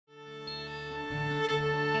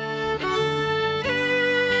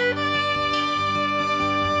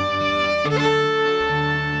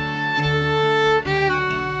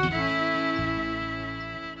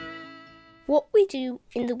do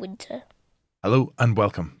in the winter? Hello and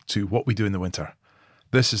welcome to What We Do in the Winter.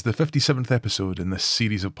 This is the 57th episode in this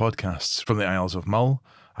series of podcasts from the Isles of Mull,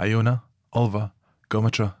 Iona, Ulva,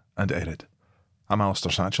 Gomitra and Erid. I'm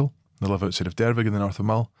Alistair Satchell. I live outside of Dervig in the north of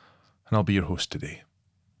Mull, and I'll be your host today.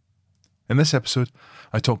 In this episode,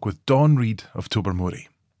 I talk with Dawn Reid of Tobermory.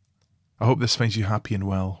 I hope this finds you happy and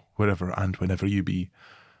well wherever and whenever you be.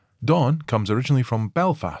 Dawn comes originally from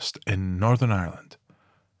Belfast in Northern Ireland.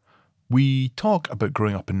 We talk about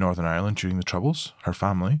growing up in Northern Ireland during the Troubles, her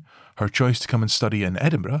family, her choice to come and study in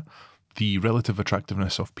Edinburgh, the relative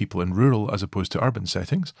attractiveness of people in rural as opposed to urban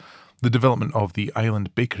settings, the development of the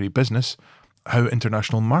island bakery business, how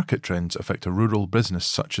international market trends affect a rural business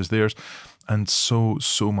such as theirs, and so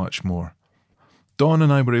much more. Dawn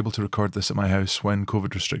and I were able to record this at my house when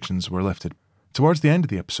COVID restrictions were lifted. Towards the end of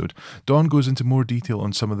the episode, Dawn goes into more detail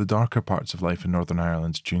on some of the darker parts of life in Northern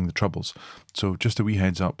Ireland during the Troubles, so just a wee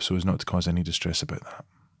heads up so as not to cause any distress about that.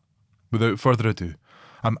 Without further ado,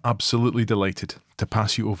 I'm absolutely delighted to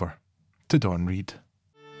pass you over to Dawn Reid.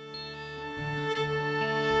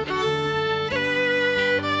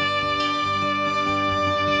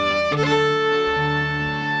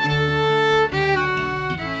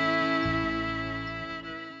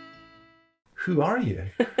 Who are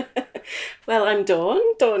you? Well, I'm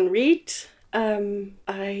Dawn Reid. I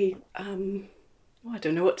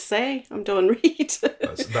don't know what to say. I'm Dawn Reid.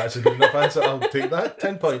 That's a good enough answer. I'll take that.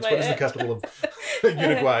 10 points. What is the capital of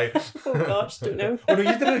Uruguay? Oh gosh, don't know. Oh no,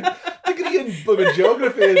 you did a degree in blooming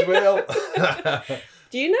geography as well.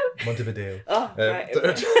 Do you know? Montevideo. Oh, right.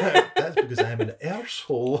 That's because I'm an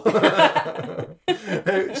arsehole.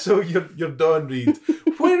 So you're Dawn Reid.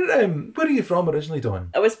 Where are you from originally, Dawn?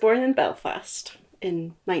 I was born in Belfast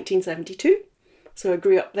in 1972. So I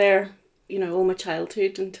grew up there, all my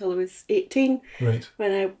childhood until I was 18. Right.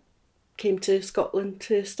 When I came to Scotland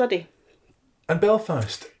to study. And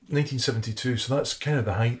Belfast, 1972, so that's kind of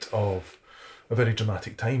the height of a very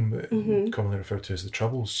dramatic time, commonly referred to as the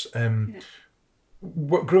Troubles.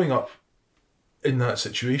 Growing up in that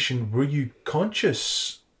situation, were you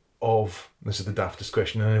conscious of, this is the daftest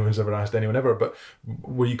question anyone's ever asked anyone ever, but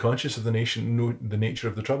were you conscious of the nature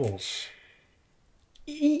of the Troubles?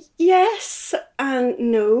 Yes and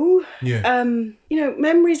no. Yeah.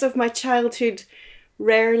 Memories of my childhood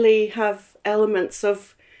rarely have elements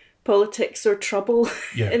of politics or trouble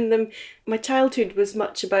in them. My childhood was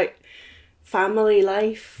much about family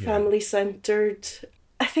life, family-centred.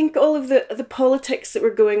 I think all of the politics that were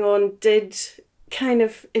going on did kind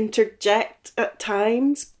of interject at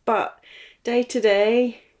times, but day to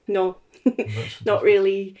day, no, not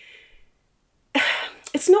really.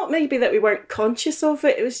 It's not maybe that we weren't conscious of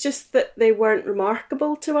it, it was just that they weren't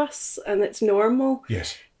remarkable to us and it's normal.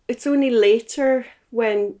 Yes. It's only later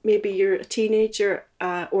when maybe you're a teenager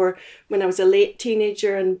or when I was a late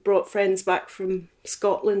teenager and brought friends back from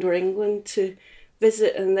Scotland or England to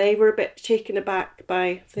visit and they were a bit taken aback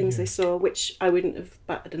by things they saw, which I wouldn't have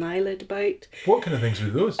batted an eyelid about. What kind of things were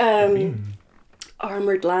those?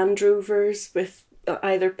 Armoured Land Rovers with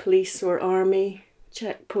either police or army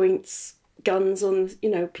checkpoints, guns on,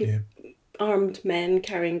 armed men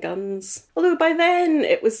carrying guns. Although by then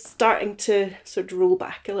it was starting to sort of roll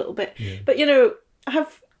back a little bit. Yeah. But, I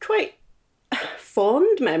have quite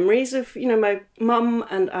fond memories of, my mum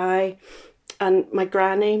and I and my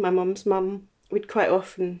granny, my mum's mum. We'd quite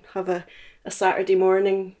often have a Saturday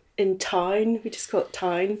morning in town. We just call it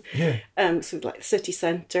town. Yeah. So like the city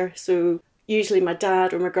centre. So usually my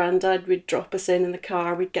dad or my granddad would drop us in the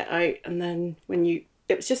car. We'd get out, and then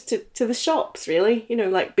it was just to the shops really.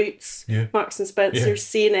 Like Boots, Marks and Spencer,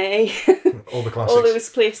 C&A, all the classics, all those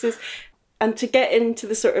places. And to get into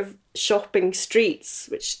the sort of shopping streets,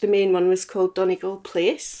 which the main one was called Donegal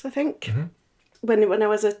Place, I think. Mm-hmm. When I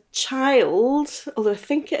was a child, although I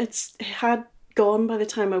think it had gone by the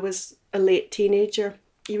time I was a late teenager,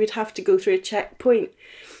 you would have to go through a checkpoint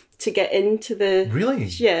to get into the... Really?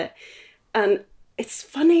 Yeah. And it's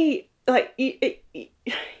funny, like,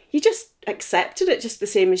 you just accepted it just the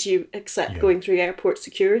same as you accept going through airport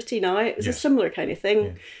security now. It was a similar kind of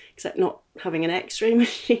thing, except not having an X-ray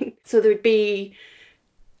machine. So there would be...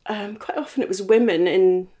 quite often it was women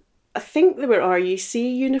in... I think there were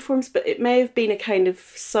RUC uniforms, but it may have been a kind of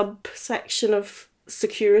subsection of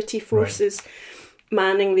security forces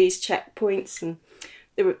manning these checkpoints, and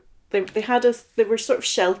they were sort of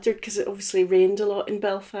sheltered because it obviously rained a lot in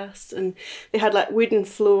Belfast, and they had like wooden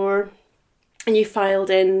floor, and you filed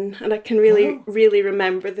in, and I can really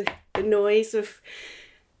remember the noise of.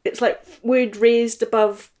 It's like wood raised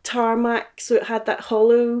above tarmac, so it had that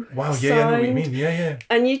hollow sound. I know what you mean.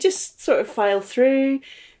 And you just sort of file through.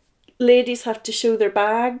 Ladies have to show their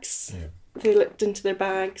bags. they looked into their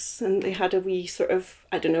bags and they had a wee sort of,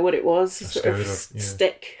 I don't know what it was, a sort of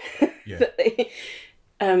stick that they,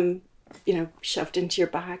 shoved into your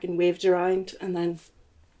bag and waved around, and then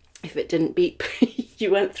if it didn't beep,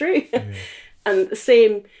 you went through. Yeah. And the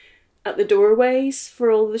same at the doorways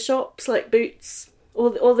for all the shops, like Boots.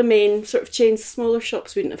 All the main sort of chains, smaller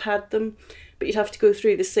shops wouldn't have had them, but you'd have to go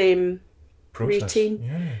through the same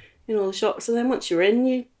routine in all the shops. And then once you were in,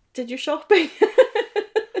 you did your shopping.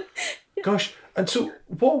 Gosh, and so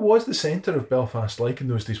what was the centre of Belfast like in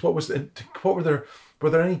those days? Were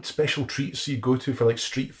there any special treats you'd go to for like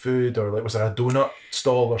street food, or like was there a donut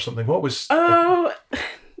stall or something? What was? Oh,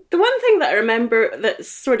 the one thing that I remember that's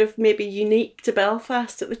sort of maybe unique to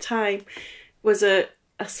Belfast at the time was a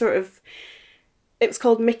sort of, it was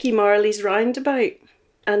called Mickey Marley's Roundabout.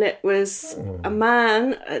 And it was a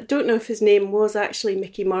man, I don't know if his name was actually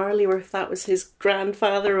Mickey Marley or if that was his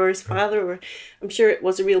grandfather or his father, or I'm sure it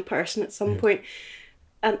was a real person at some point.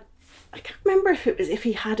 And I can't remember if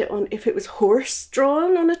it was horse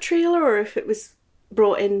drawn on a trailer or if it was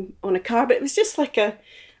brought in on a car, but it was just like a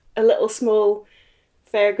little small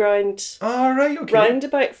fairground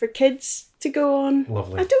roundabout for kids to go on.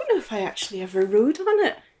 Lovely. I don't know if I actually ever rode on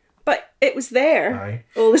it, but it was there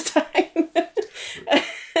all the time.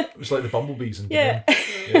 It was like the bumblebees in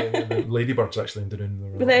Dunoon. The ladybirds actually in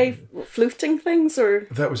Dunoon. Were they floating things or?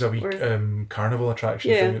 That was a wee carnival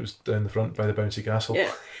attraction thing that was down the front by the bouncy castle.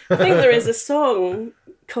 Yeah. I think there is a song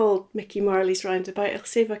called Mickey Marley's Roundabout. I'll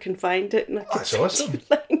see if I can find it. And that's awesome.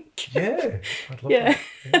 Yeah, I'd love that.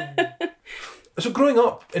 Yeah. So growing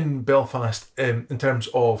up in Belfast, in terms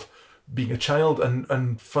of being a child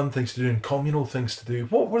and fun things to do and communal things to do,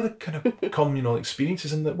 what were the kind of communal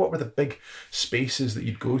experiences and what were the big spaces that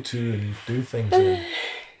you'd go to and do things in?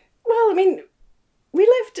 Well, I mean, we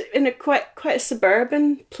lived in a quite a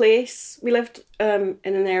suburban place. We lived in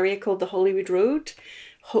an area called the Hollywood Road,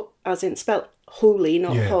 as in spelled Holy,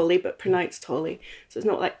 not Holly, but pronounced Holly. So it's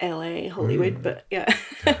not like LA, Hollywood, but yeah.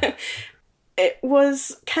 It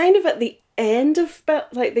was kind of at the end of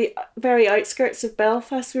like the very outskirts of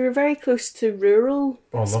Belfast. We were very close to rural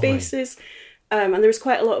spaces, and there was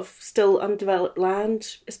quite a lot of still undeveloped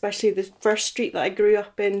land, especially the first street that I grew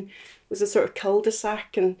up in was a sort of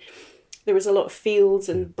cul-de-sac, and there was a lot of fields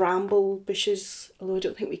and bramble bushes, although I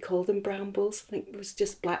don't think we called them brambles. I think it was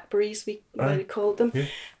just blackberries we might have called them.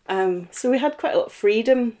 So we had quite a lot of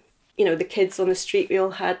freedom. The kids on the street, we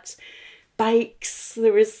all had bikes.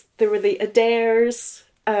 There were the Adaires,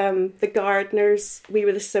 the Gardeners, we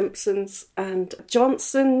were the Simpsons and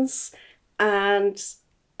Johnsons and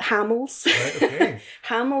Hamills. Right, okay.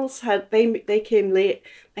 Hamills they came late.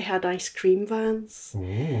 They had ice cream vans.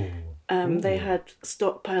 Ooh. They had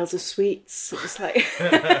stockpiles of sweets. It was like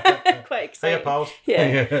quite exciting. Hiya, pals.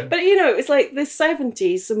 Yeah. But it was like the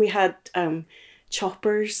 70s, and we had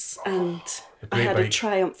choppers, and I had a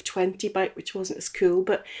Triumph 20 bike, which wasn't as cool,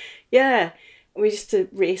 but yeah, we used to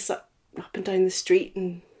race up and down the street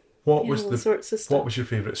and all sorts of stuff. What was your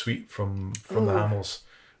favourite sweet from the Hamills?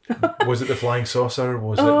 Was it the Flying Saucer?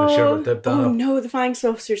 Was it the Sherbet Dib Dab? Oh no, the Flying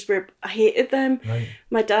Saucers I hated them. Right.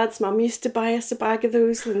 My dad's mum used to buy us a bag of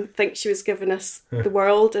those and think she was giving us the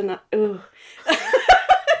world, and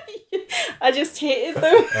I just hated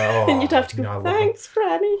them. And you'd have to go, thanks,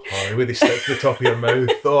 Franny. Oh, the way they stick to the top of your mouth.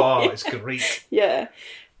 Oh, it's great. Yeah.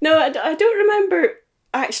 No, I don't remember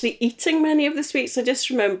actually eating many of the sweets. I just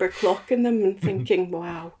remember clocking them and thinking,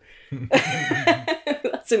 wow.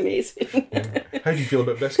 That's amazing. How do you feel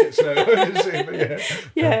about biscuits now?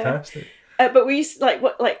 Fantastic. But we used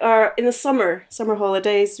in the summer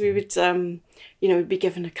holidays, we would we'd be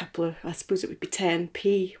given a couple of, I suppose it would be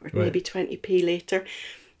 10p or maybe 20p later,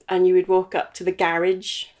 and you would walk up to the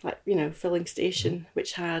garage, filling station,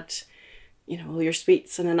 which had all your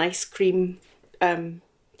sweets and an ice cream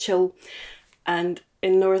chill. And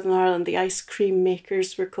in Northern Ireland, the ice cream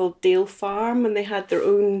makers were called Dale Farm, and they had their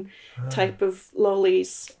own type of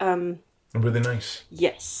lollies. And were they nice?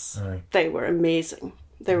 Yes, they were amazing.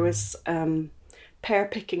 There was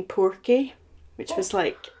pear-picking porky, which was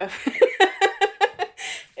like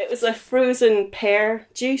it was a frozen pear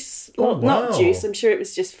juice. Not juice, I'm sure it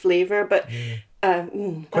was just flavour, but that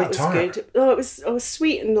was tart. Good. Oh, it was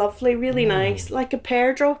sweet and lovely, really nice, like a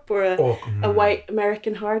pear drop or a white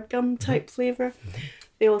American hard gum type flavour.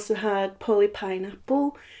 They also had Polly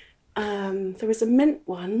pineapple. There was a mint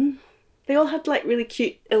one. They all had like really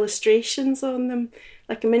cute illustrations on them,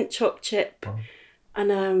 like a mint choc chip,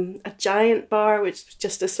 and a giant bar, which was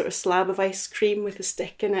just a sort of slab of ice cream with a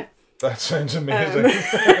stick in it. That sounds amazing.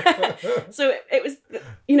 So it was,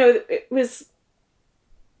 it was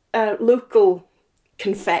local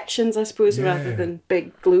confections, I suppose, rather than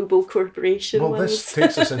big global corporation ones. Well, this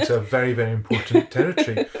takes us into a very, very important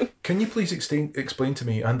territory. Can you please explain to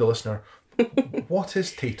me and the listener, what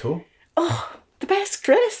is Tayto? Oh, the best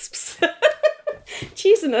crisps.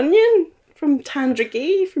 Cheese and onion from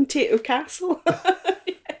Tandragee, from Tayto Castle.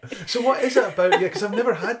 So what is it about? Yeah, because I've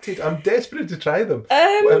never had Tayto. I'm desperate to try them.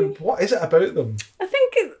 What is it about them? I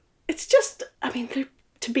think it's just, I mean,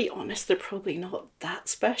 to be honest, they're probably not that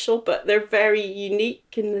special, but they're very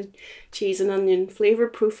unique in the cheese and onion flavour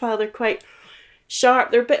profile. They're quite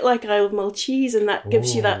sharp. They're a bit like Isle of Mull cheese, and that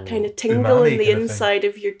gives you that kind of tingle in the inside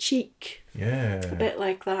of your cheek. Yeah. A bit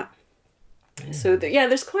like that. Yeah. So,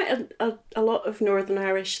 there's quite a lot of Northern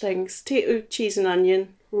Irish things. Tayto cheese and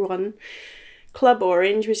onion, one. Club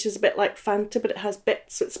Orange, which is a bit like Fanta, but it has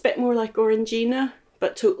bits, so it's a bit more like Orangina,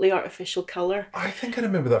 but totally artificial colour. I think I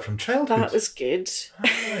remember that from childhood. That was good.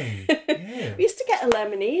 Aye, yeah. We used to get a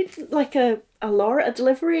lemonade, like a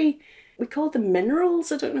delivery. We called them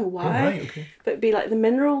minerals, I don't know why. Oh, right, okay. But it'd be like the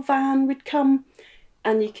mineral van would come,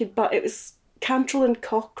 and you could buy, it was Cantrell and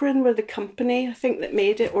Cochrane were the company, I think, that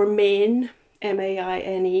made it, or Maine,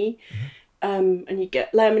 Maine. And you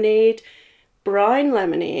get lemonade, brown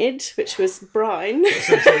lemonade, which was brown. That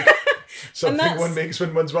sounds like something one makes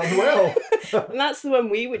when one's run well. And that's the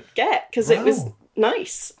one we would get, because it was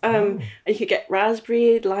nice. And you could get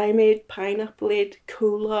raspberry, limeade, pineapple-ade,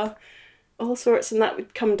 cola, all sorts, and that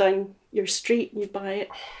would come down your street and you'd buy it.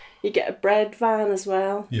 You get a bread van as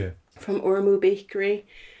well. Yeah. From Ormo Bakery.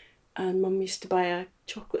 And Mum used to buy a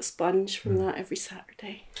chocolate sponge from that every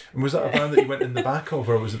Saturday. And was that a van that you went in the back of,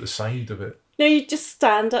 or was it the side of it? No, you just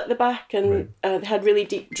stand at the back, and they had really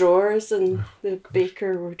deep drawers, and the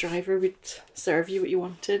baker or driver would serve you what you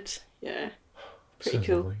wanted. Yeah, pretty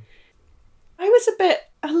cool. Lovely. I was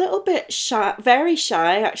a little bit shy, very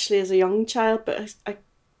shy actually as a young child, but I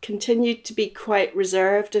continued to be quite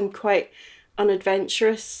reserved and quite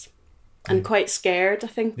unadventurous and quite scared, I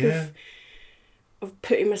think, of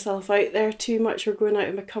putting myself out there too much or going out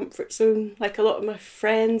of my comfort zone. Like a lot of my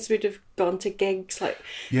friends would have gone to gigs, like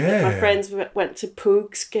my friends went to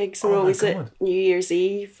Pogues gigs, and were always at New Year's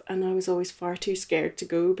Eve, and I was always far too scared to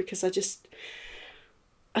go because I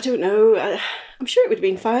don't know, I'm sure it would have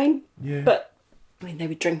been fine, but I mean, they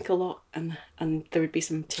would drink a lot, and there would be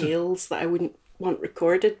some tales that I wouldn't want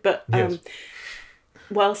recorded, but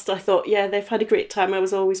whilst I thought, they've had a great time, I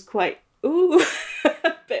was always quite, a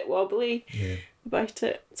bit wobbly about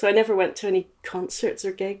it. So I never went to any concerts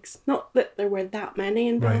or gigs. Not that there were that many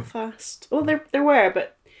in Belfast. Well, there were,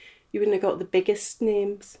 but you wouldn't have got the biggest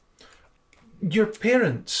names. Your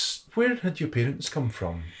parents, where had your parents come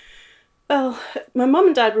from? Well, my mum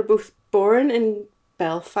and dad were both born in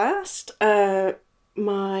Belfast. I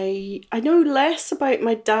know less about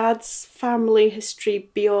my dad's family history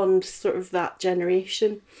beyond sort of that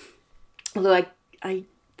generation. Although I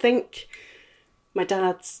think my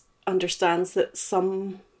dad's understands that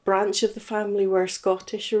some branch of the family were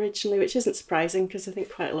Scottish originally, which isn't surprising because I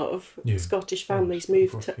think quite a lot of Scottish families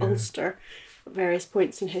moved to Ulster at various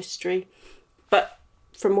points in history. But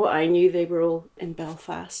from what I knew, they were all in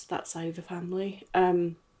Belfast, that side of the family.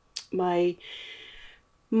 My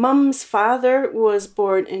mum's father was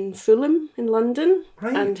born in Fulham in London,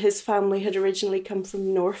 and his family had originally come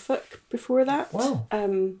from Norfolk before that. Wow.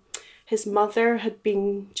 His mother had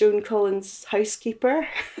been Joan Collins' housekeeper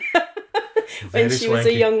when she was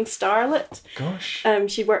a young starlet. Gosh.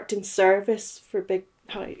 She worked in service for big,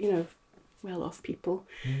 well-off people.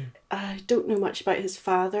 I don't know much about his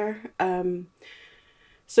father.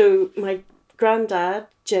 So my granddad,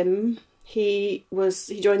 Jim, he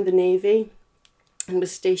joined the Navy and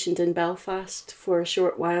was stationed in Belfast for a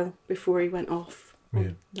short while before he went off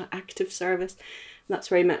on that active service. And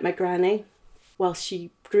that's where he met my granny. While she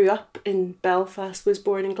grew up in Belfast, was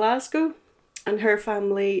born in Glasgow, and her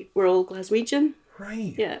family were all Glaswegian.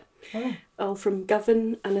 Right. Yeah. Oh. All from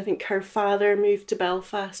Govan, and I think her father moved to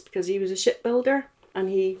Belfast because he was a shipbuilder, and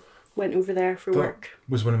he went over there for work.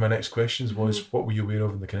 Was one of my next questions was, what were you aware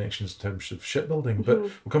of in the connections in terms of shipbuilding? But we'll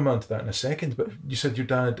come on to that in a second. But you said your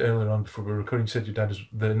dad, earlier on before we were recording, you said your dad is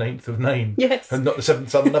the 9th of 9. Yes. And not the 7th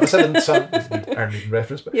son, never 7th son. Iron Maiden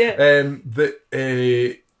reference. But,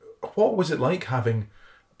 what was it like having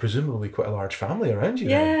presumably quite a large family around you?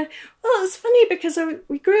 Yeah. Well, it's funny because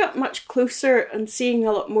we grew up much closer and seeing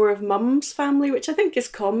a lot more of Mum's family, which I think is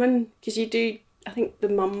common because I think the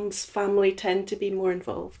Mum's family tend to be more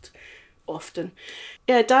involved often.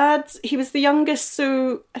 Yeah, Dad, he was the youngest,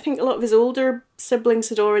 so I think a lot of his older siblings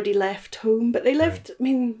had already left home, but they lived,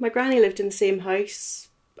 my granny lived in the same house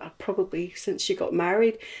probably since she got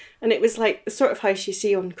married. And it was like the sort of house you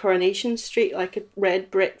see on Coronation Street, like a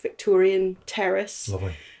red brick Victorian terrace.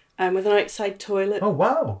 Lovely. With an outside toilet. Oh,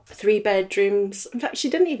 wow. 3 bedrooms. In fact,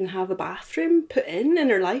 she didn't even have a bathroom put in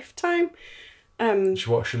her lifetime. She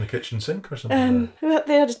washed in the kitchen sink or something?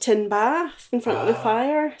 They had a tin bath in front of the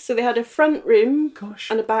fire. So they had a front room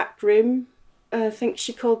and a back room. I think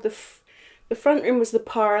she called the front room was the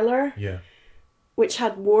parlour. Yeah. Which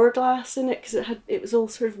had war glass in it because it was all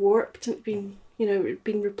sort of warped and it had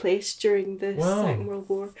been replaced during the Second World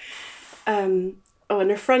War. And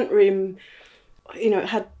her front room, it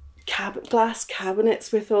had glass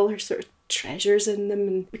cabinets with all her sort of treasures in them,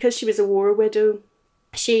 and because she was a war widow,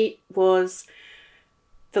 she was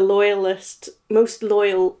the most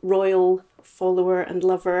loyal royal follower and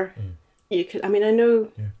lover you could. I mean, I know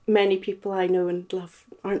many people I know and love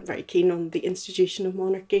aren't very keen on the institution of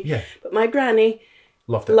monarchy, but my granny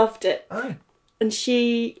loved it. Aye. And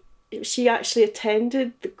she actually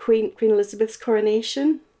attended the Queen Elizabeth's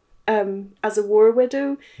coronation as a war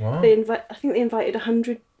widow. Wow. I think they invited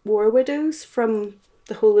 100 war widows from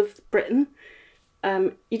the whole of Britain.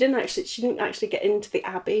 She didn't actually get into the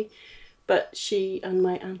abbey, but she and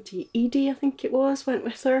my auntie Edie, I think it was, went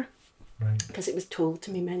with her. Right. Because it was told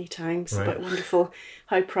to me many times about wonderful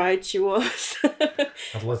how proud she was.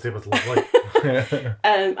 Elizabeth was lovely.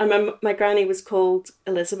 And my granny was called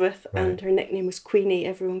Elizabeth, and her nickname was Queenie.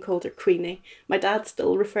 Everyone called her Queenie. My dad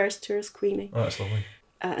still refers to her as Queenie. Oh, that's lovely.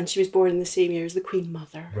 And she was born in the same year as the Queen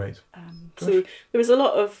Mother. Right. So there was a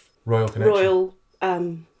lot of royal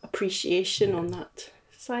appreciation on that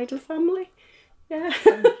side of the family. Yeah.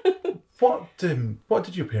 What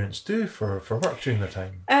did your parents do for work during the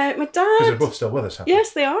time? My dad... Because they're both still with us, haven't they?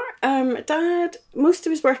 Yes, they are. Dad, most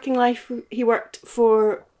of his working life, he worked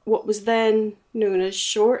for what was then known as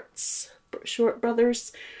Short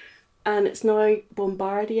Brothers, and it's now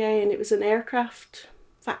Bombardier, and it was an aircraft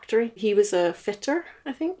factory. He was a fitter,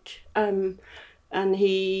 I think, and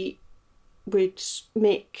he would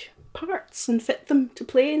make parts and fit them to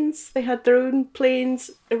planes. They had their own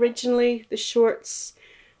planes originally, the Shorts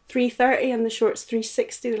 330 and the Shorts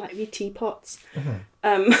 360. They're like wee teapots.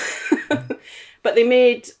 Mm-hmm. But they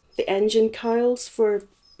made the engine cowls for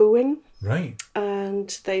Boeing. Right.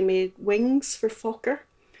 And they made wings for Fokker.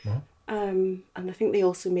 Wow. And I think they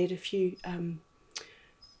also made a few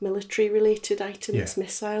military-related items,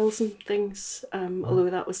 missiles and things. Although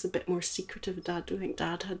that was a bit more secretive. I don't think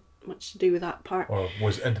Dad had much to do with that part. Or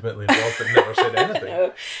was intimately involved but never said anything.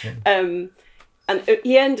 No. Yeah. And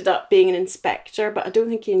he ended up being an inspector, but I don't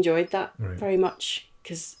think he enjoyed that very much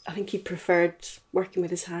because I think he preferred working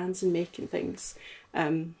with his hands and making things.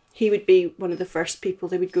 He would be one of the first people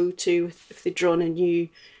they would go to if they'd drawn a new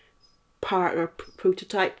part or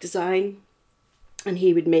prototype design, and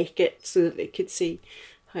he would make it so that they could see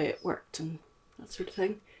how it worked and that sort of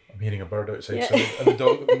thing. I'm hearing a bird outside, and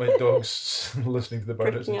my dog's listening to the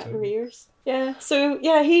bird outside. Out her ears. Yeah, so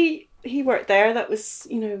he worked there. That was,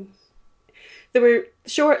 there were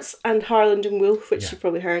Shorts and Harland and Wolff, which you've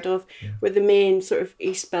probably heard of, were the main sort of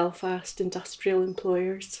East Belfast industrial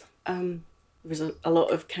employers. There was a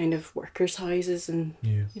lot of kind of workers' houses, and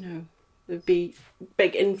there'd be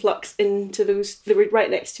big influx into those. They were right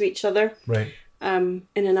next to each other. Right. In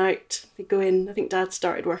and out. They'd go in. I think Dad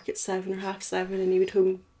started work at 7 or 7:30, and he would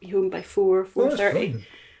be home by 4:30.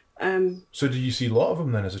 So did you see a lot of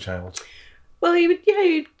him then as a child? Well,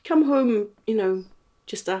 he'd come home,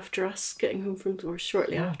 just after us getting home from, or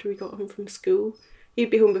shortly after we got home from school.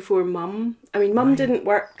 He'd be home before Mum. I mean, Mum didn't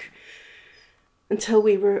work until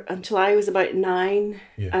I was about 9.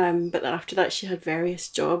 Yeah. But after that, she had various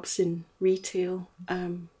jobs in retail.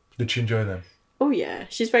 Did she enjoy them? Oh yeah,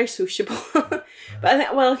 she's very sociable. But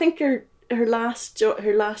I think her last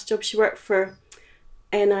job she worked for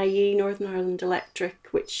NIE, Northern Ireland Electric,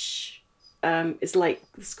 which is like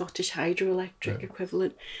the Scottish Hydroelectric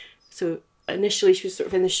equivalent. So initially she was sort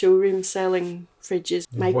of in the showroom selling fridges,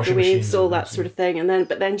 microwaves, all that sort of thing,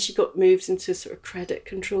 but then she got moved into sort of credit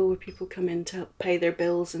control where people come in to help pay their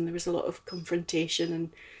bills, and there was a lot of confrontation and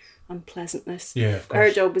unpleasantness. Yeah, of course.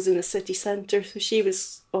 Her job was in the city centre, so she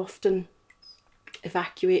was often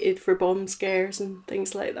evacuated for bomb scares and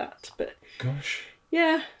things like that. But gosh.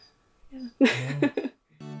 Yeah.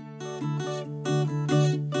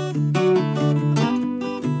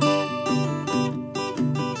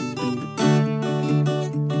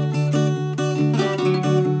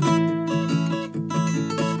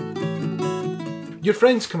 Your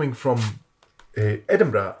friends coming from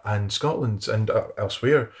Edinburgh and Scotland and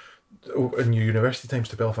elsewhere in your university times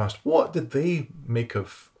to Belfast, what did they make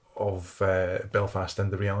of Belfast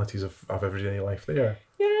and the realities of everyday life there?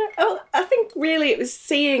 Yeah, I think think really it was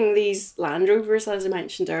seeing these Land Rovers, as I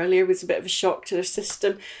mentioned earlier, was a bit of a shock to their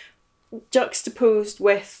system, juxtaposed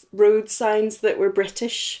with road signs that were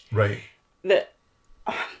British. Right. That,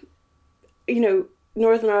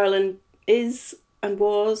 Northern Ireland is and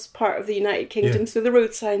was part of the United Kingdom, so the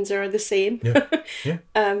road signs are the same. Yeah. Yeah.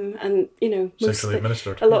 And, centrally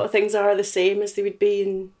administered. A lot of things are the same as they would be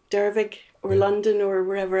in Dervig or London or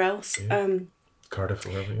wherever else. Yeah. Cardiff or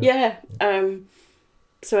wherever. Yeah.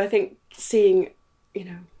 So I think seeing,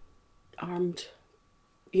 armed,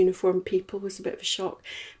 uniformed people was a bit of a shock.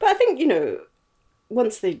 But I think,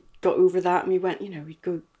 once they got over that and we went, we'd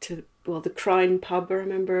go to, the Crown pub. I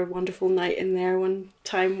remember a wonderful night in there one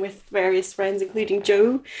time with various friends, including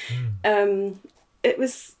Joe. It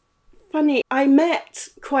was funny. I met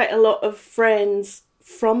quite a lot of friends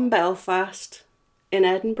from Belfast in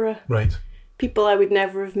Edinburgh. Right. People I would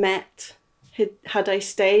never have met had I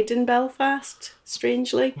stayed in Belfast,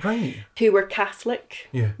 strangely. Right. Who were Catholic,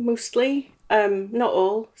 mostly. Not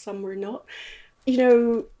all, some were not.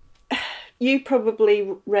 You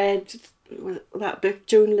probably read that book,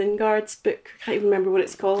 Joan Lingard's book. I can't even remember what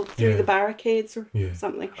it's called, Through the Barricades or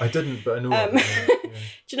something. I didn't, but I know it. Yeah.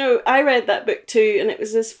 Do you know, I read that book too, and it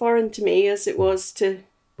was as foreign to me as it was to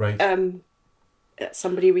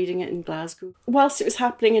somebody reading it in Glasgow. Whilst it was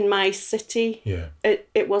happening in my city,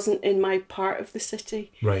 it wasn't in my part of the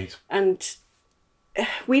city. Right. And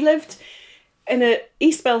we lived in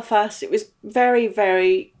East Belfast. It was very,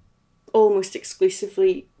 very almost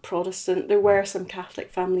exclusively Protestant. There were some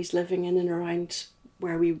Catholic families living in and around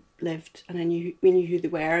where we lived, and we knew who they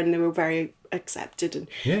were, and they were very accepted and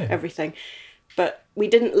everything. But we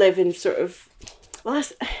didn't live in sort of,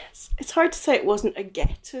 it's hard to say it wasn't a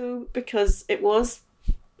ghetto, because it was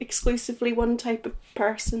exclusively one type of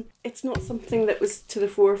person. It's not something that was to the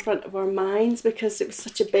forefront of our minds because it was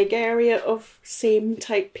such a big area of same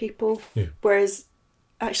type people. Whereas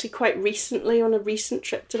actually quite recently, on a recent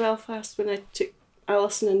trip to Belfast, when I took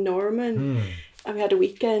Alison and Norman, and we had a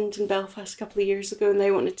weekend in Belfast a couple of years ago, and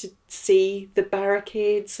they wanted to see the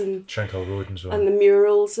barricades and Shankill Road and so on, and the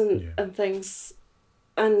murals and things.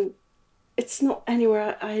 And it's not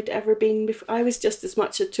anywhere I'd ever been before. I was just as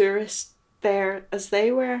much a tourist there as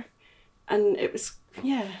they were, and it was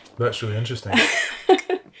That's really interesting.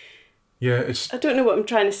 It's. I don't know what I'm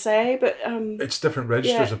trying to say, but it's different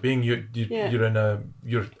registers of being. You're in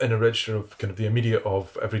a register of kind of the immediate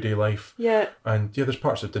of everyday life. Yeah. And there's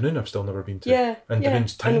parts of Dunoon I've still never been to. Yeah. And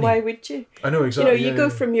Dunoon's tiny. And why would you? I know exactly. You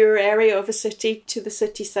go from your area of a city to the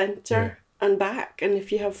city centre and back, and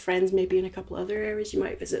if you have friends maybe in a couple other areas, you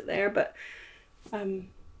might visit there. But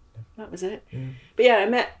that was it. Yeah.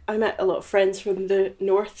 But I met a lot of friends from the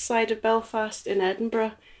north side of Belfast in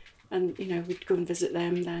Edinburgh, and we'd go and visit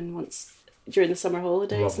them then once during the summer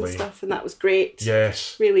holidays and stuff, and that was great.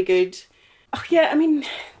 Yes, really good. Oh yeah, I mean,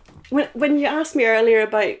 when you asked me earlier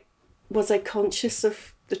about was I conscious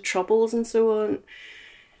of the Troubles and so on,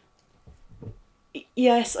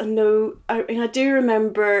 yes and no. I do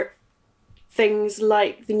remember things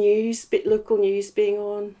like the news, local news being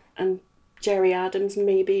on, and Jerry Adams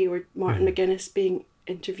maybe, or Martin McGuinness being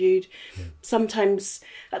interviewed. Sometimes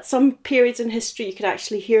at some periods in history you could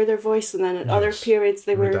actually hear their voice, and then at other periods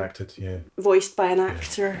they were redacted, voiced by an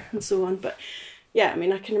actor and so on. But I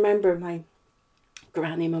mean, I can remember my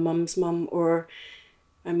granny, my mum's mum, or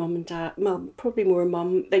my mum and dad, well, probably more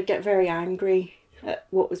mum, they'd get very angry at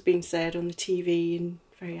what was being said on the TV and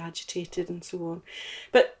very agitated and so on.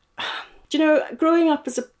 But growing up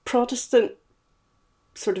as a Protestant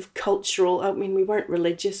sort of cultural, I mean, we weren't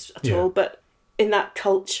religious at all, but in that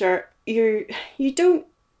culture, you don't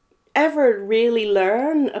ever really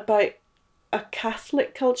learn about a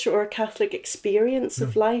Catholic culture or a Catholic experience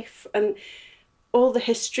of life. And all the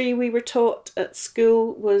history we were taught at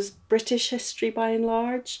school was British history by and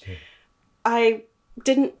large. I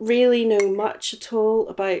didn't really know much at all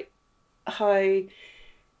about how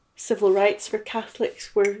civil rights for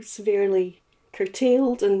Catholics were severely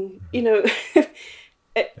curtailed, and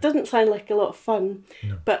it doesn't sound like a lot of fun,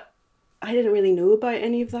 but I didn't really know about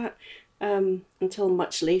any of that until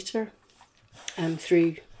much later,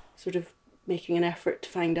 through sort of making an effort to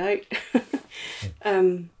find out.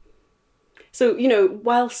 So,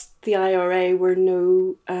 whilst the IRA were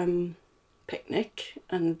no picnic,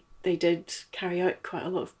 and they did carry out quite a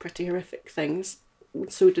lot of pretty horrific things,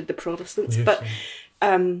 so did the Protestants, but,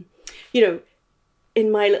 in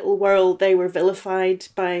my little world, they were vilified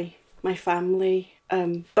by my family,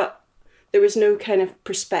 but there was no kind of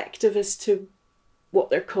perspective as to what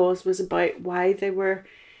their cause was about, why they were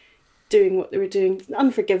doing what they were doing.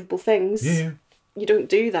 Unforgivable things. you don't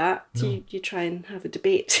do that. No. You try and have a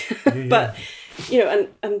debate. But,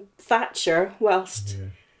 and Thatcher, whilst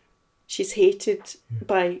she's hated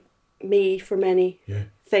by me for many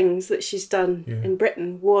things that she's done in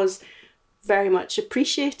Britain, was very much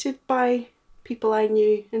appreciated by people I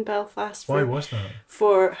knew in Belfast. Why was that?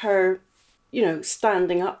 For her,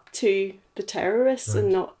 standing up to the terrorists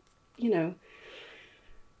and not,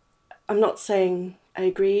 I'm not saying I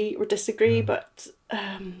agree or disagree, but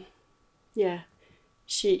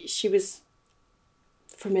she was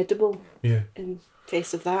formidable in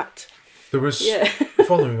face of that. There was,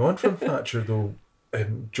 following on from Thatcher though,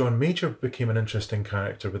 John Major became an interesting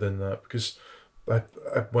character within that, because I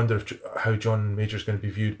wonder how John Major's going to be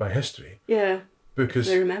viewed by history. Yeah. Because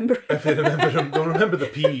if they remember him, they'll remember the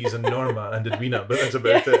P's and Norma and Edwina, but that's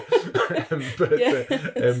about it.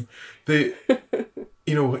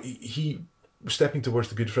 He stepping towards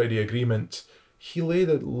the Good Friday Agreement, he laid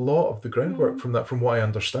a lot of the groundwork from that, from what I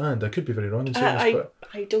understand. I could be very wrong in saying this, but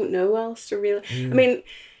I don't know, Alistair, really. I mean,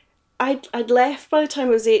 I'd left by the time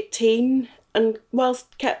I was 18, and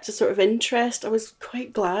whilst kept a sort of interest, I was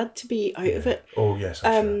quite glad to be out of it. Oh yes,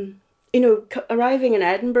 I'm sure. Arriving in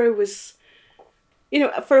Edinburgh was,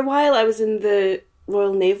 for a while I was in the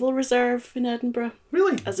Royal Naval Reserve in Edinburgh.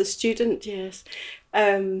 Really? As a student, yes.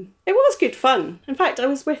 It was good fun. In fact, I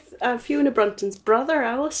was with Fiona Brunton's brother,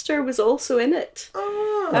 Alistair, was also in it.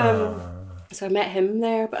 So I met him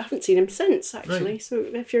there, but I haven't seen him since, actually. Right. So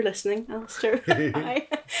if you're listening, Alistair, hi.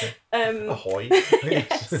 Ahoy.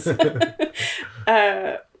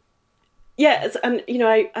 Yes. And,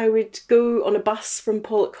 I would go on a bus from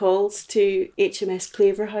Pollock Halls to HMS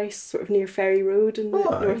Claverhouse, sort of near Ferry Road in the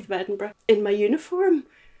north of Edinburgh, in my uniform,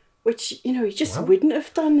 which, you just wouldn't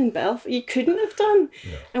have done in Belfast. You couldn't have done.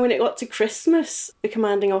 No. And when it got to Christmas, the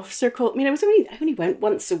commanding officer called me. I only went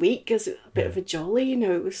once a week as a bit of a jolly,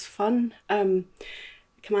 it was fun. The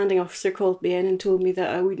commanding officer called me in and told me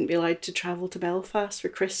that I wouldn't be allowed to travel to Belfast for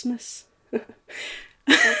Christmas.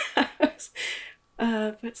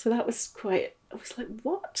 But so that was quite, I was like,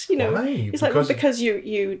 what? Why? It's like, because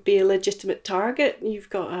you'd be a legitimate target.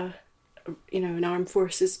 You've got an armed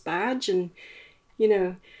forces badge and,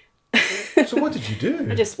 So what did you do?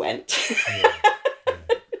 I just went.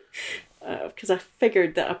 Because I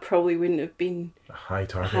figured that I probably wouldn't have been a high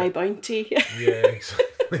target. High bounty. Exactly.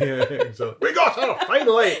 We got her,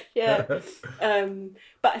 finally! Yeah.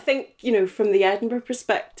 But I think, from the Edinburgh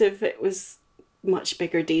perspective, it was a much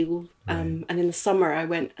bigger deal. And in the summer, I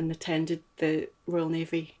went and attended the Royal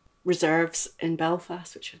Navy Reserves in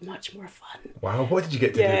Belfast, which was much more fun. Wow, what did you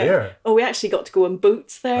get to do there? Oh, we actually got to go on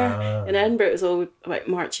boats there. In Edinburgh, it was all about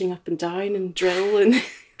marching up and down and drill and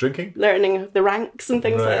drinking, learning the ranks and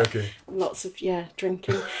things like that. Okay. Lots of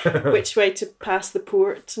drinking, which way to pass the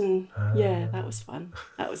port, and that was fun.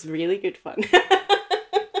 That was really good fun.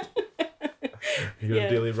 You got a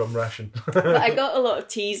daily rum ration. But I got a lot of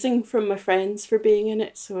teasing from my friends for being in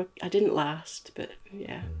it, so I didn't last. But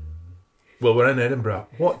yeah. Well, we're in Edinburgh.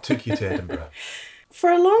 What took you to Edinburgh?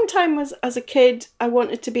 For a long time, as a kid, I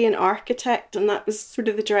wanted to be an architect, and that was sort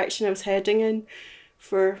of the direction I was heading in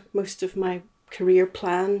for most of my career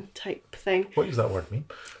plan type thing. What does that word mean?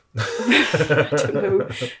 I don't know.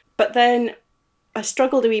 But then I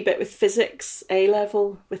struggled a wee bit with physics,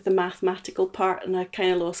 A-level, with the mathematical part, and I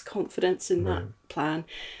kind of lost confidence in that plan.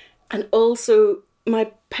 And also,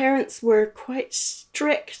 my parents were quite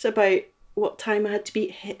strict about what time I had to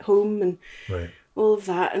be at home and all of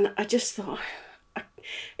that. And I just thought,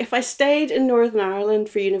 if I stayed in Northern Ireland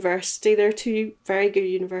for university, there are two very good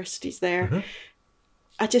universities there, mm-hmm.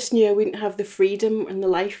 I just knew I wouldn't have the freedom and the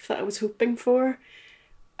life that I was hoping for.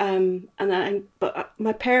 But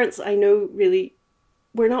my parents, I know, really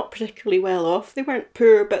were not particularly well off. They weren't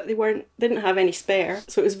poor, but they didn't have any spare.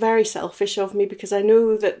 So it was very selfish of me, because I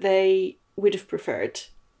know that they would have preferred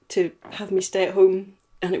to have me stay at home,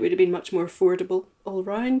 and it would have been much more affordable all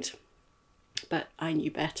round. But I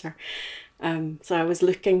knew better. So I was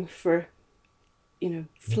looking for,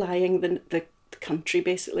 flying the country,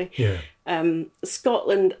 basically. Yeah.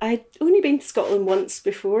 Scotland, I'd only been to Scotland once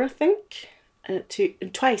before, I think.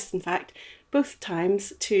 Twice, in fact. Both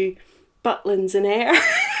times to Butlins in Ayr.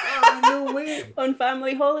 Oh, no way. On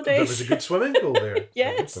family holidays. There was a good swimming pool there.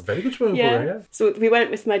 Yes. A very good swimming pool there, yeah. So we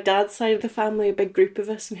went with my dad's side of the family, a big group of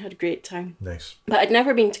us, and we had a great time. Nice. But I'd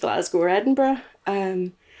never been to Glasgow or Edinburgh.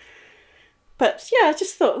 But yeah, I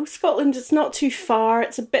just thought, Scotland, it's not too far.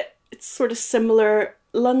 It's sort of similar.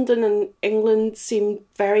 London and England seem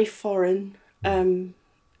very foreign in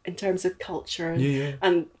terms of culture. Yeah.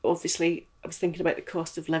 And obviously, I was thinking about the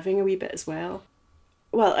cost of living a wee bit as well.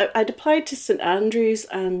 well, I'd applied to St Andrews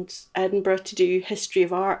and Edinburgh to do history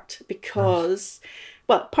of art because,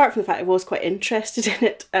 well, apart from the fact I was quite interested in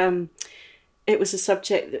it, it was a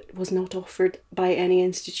subject that was not offered by any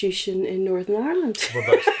institution in Northern Ireland.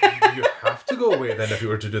 Well, you have to go away then if you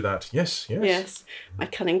were to do that. Yes. Yes, my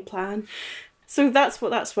cunning plan. So that's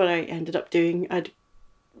what I ended up doing. I'd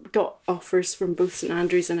got offers from both St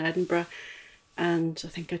Andrews and Edinburgh, and I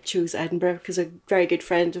think I chose Edinburgh because a very good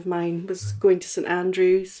friend of mine was going to St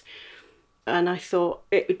Andrews, and I thought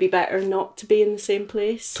it would be better not to be in the same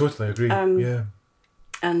place. Totally agree. Yeah.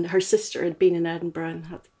 And her sister had been in Edinburgh and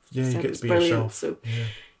had said you get it was to be brilliant. yourself. So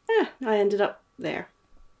yeah, I ended up there.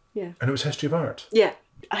 Yeah. And it was history of art. Yeah.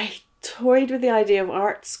 I toyed with the idea of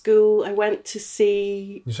art school. I went to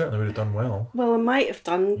see... You certainly would have done well. Well, I might have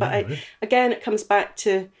done, but again, it comes back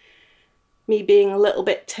to me being a little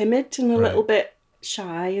bit timid and a little bit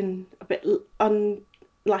shy and a bit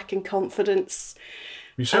lacking confidence.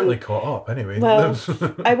 You certainly caught up anyway. Well,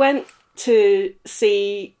 I went to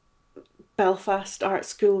see Belfast Art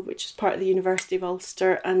School, which is part of the University of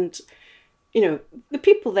Ulster, and you know, the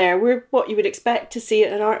people there were what you would expect to see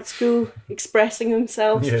at an art school, expressing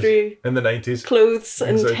themselves through in the 90s clothes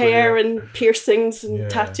and hair and piercings and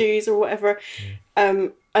tattoos or whatever.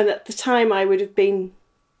 And at the time I would have been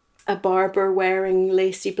a Barber wearing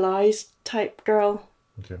lacy blouse type girl.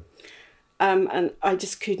 Okay. And I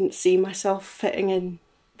just couldn't see myself fitting in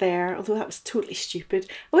there, although that was totally stupid.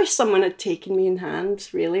 I wish someone had taken me in hand,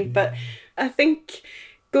 really. But I think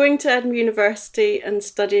going to Edinburgh University and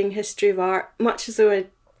studying history of art, much as though I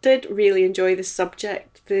did really enjoy the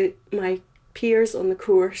subject, my peers on the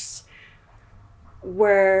course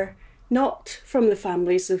were not from the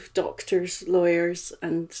families of doctors, lawyers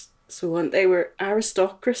and so on. They were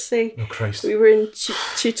aristocracy. Oh, Christ. We were in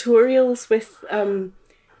tutorials with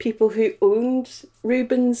people who owned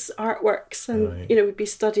Rubens artworks and, you know, we'd be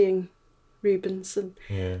studying Rubens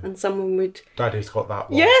and someone would... Daddy's got that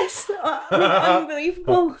one. Yes!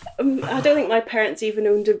 Unbelievable. I don't think my parents even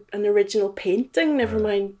owned an original painting, never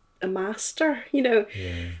mind a master, you know.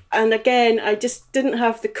 Yeah. And again, I just didn't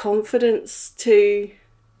have the confidence to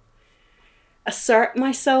assert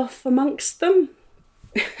myself amongst them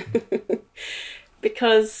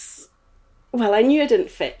because, well, I knew I didn't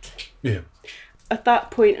fit. Yeah. At that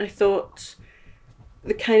point, I thought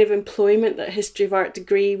the kind of employment that a history of art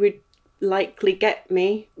degree would likely get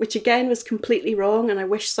me, which again was completely wrong, and I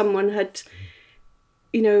wish someone had,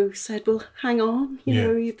 you know, said, well, hang on, you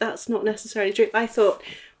know, that's not necessarily true. I thought,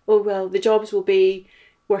 oh, well, the jobs will be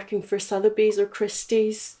working for Sotheby's or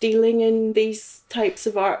Christie's, dealing in these types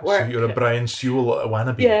of artwork. So you're a Brian Sewell at a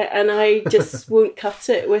wannabe. Yeah, and I just won't cut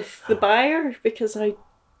it with the buyer because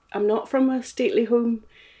I'm not from a stately home.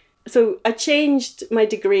 So I changed my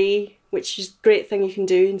degree, which is a great thing you can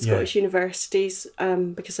do in Scottish universities,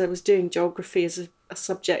 because I was doing geography as a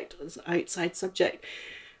subject, as an outside subject.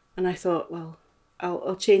 And I thought, well,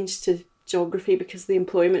 I'll change to geography because the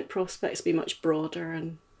employment prospects be much broader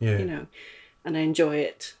and, you know, and I enjoy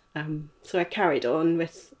it. So I carried on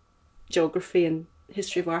with geography and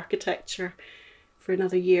history of architecture for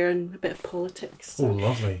another year and a bit of politics. So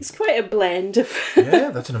lovely. It's quite a blend of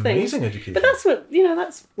that's an amazing education. But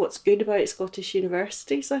that's what's good about Scottish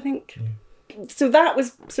universities, I think. Yeah. So that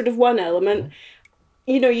was sort of one element.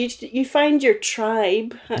 Mm-hmm. You know, you find your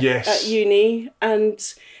tribe at uni,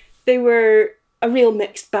 and they were a real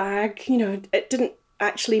mixed bag. You know, it didn't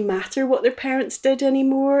actually matter what their parents did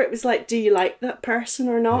anymore. It was like, do you like that person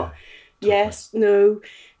or not? Yeah, totally. Yes, no.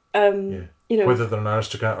 You know, whether they're an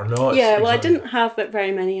aristocrat or not. Yeah, well, I didn't have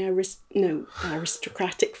very many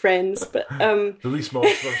aristocratic friends, but the least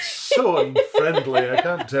most were so unfriendly. I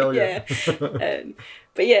can't tell you. Yeah,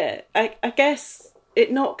 but yeah, I guess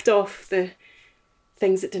it knocked off the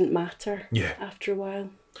things that didn't matter. Yeah. After a while.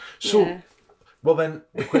 So, well, then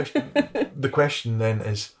the question then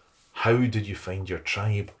is, how did you find your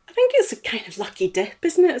tribe? I think it's a kind of lucky dip,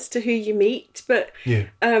 isn't it, as to who you meet? But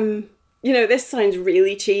you know, this sounds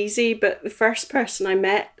really cheesy, but the first person I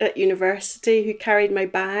met at university who carried my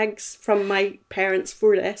bags from my parents'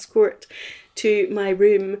 Ford Escort to my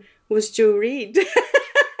room was Joe Reid.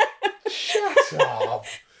 Shut up.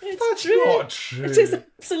 That's not true. It is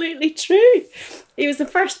absolutely true. He was the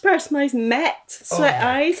first person I met set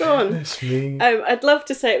eyes on. Goodness me. I'd love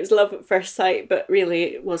to say it was love at first sight, but really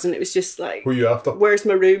it wasn't. It was just like, were you after? Where's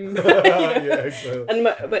my room? You know? Yeah,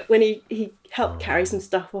 exactly. But when he helped carry some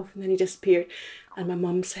stuff off and then he disappeared, and my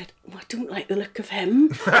mum said, "Oh, I don't like the look of him."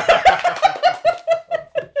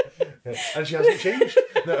 And she hasn't changed.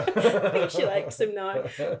 No. I think she likes him now.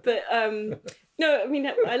 But no, I mean,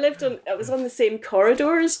 I was on the same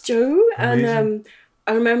corridor as Joe, and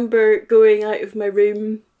I remember going out of my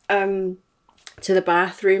room to the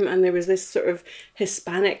bathroom, and there was this sort of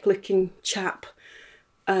Hispanic-looking chap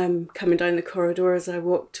coming down the corridor as I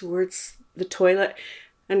walked towards the toilet,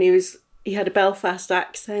 and he had a Belfast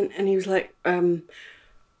accent, and he was like, "Are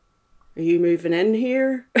you moving in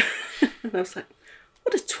here?" And I was like,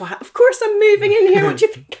 "What a twat! Of course I'm moving in here. What do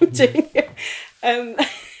you think I'm doing here?"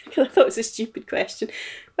 Because I thought it was a stupid question,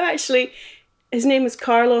 but actually, his name was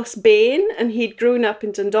Carlos Bain, and he'd grown up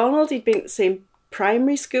in Dundonald. He'd been at the same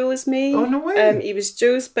primary school as me. Oh, no way. He was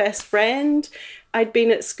Joe's best friend. I'd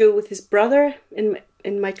been at school with his brother in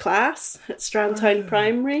my class at Strandtown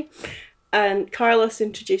Primary, and Carlos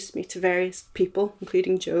introduced me to various people,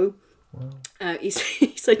 including Joe. Wow. He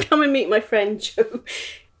said, "Come and meet my friend Joe.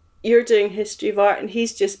 You're doing history of art," and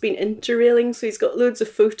he's just been interrailing, so he's got loads of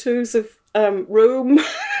photos of Rome.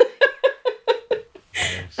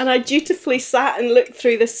 And I dutifully sat and looked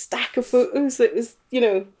through this stack of photos that was,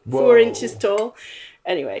 4 inches tall.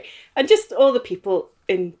 Anyway, and just all the people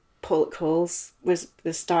in Pollock Halls was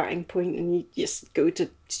the starting point, and you just go to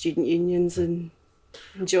student unions and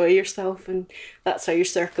enjoy yourself, and that's how your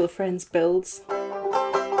circle of friends builds.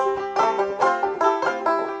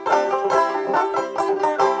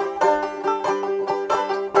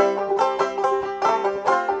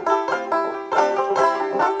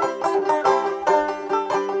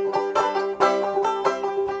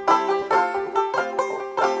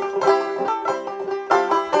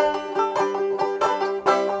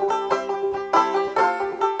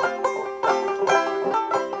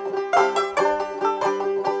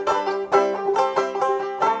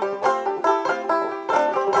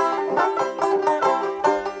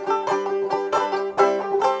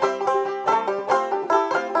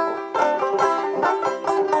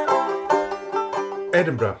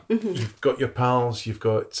 Edinburgh. Mm-hmm. You've got your pals. You've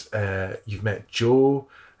met Joe.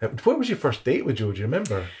 What was your first date with Joe? Do you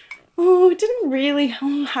remember? Oh, I didn't really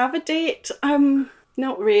have a date.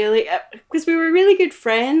 Not really, because we were really good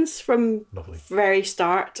friends from very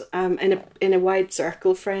start. In a wide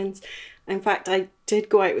circle of friends. In fact, I did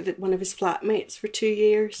go out with one of his flatmates for 2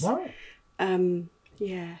 years. Wow.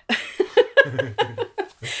 Yeah.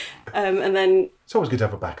 And then it's always good to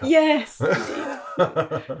have a backup. Yes.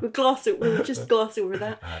 We'll just gloss over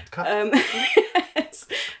that. Yes.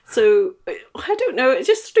 So I don't know. It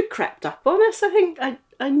just sort of crept up on us. I think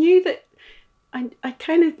I knew that. I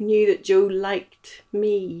kind of knew that Joe liked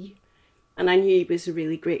me, and I knew he was a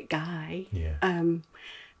really great guy. Yeah.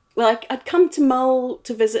 Well, I'd come to Mull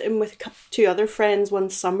to visit him with two other friends one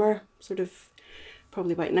summer, sort of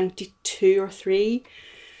probably about 92 or 3.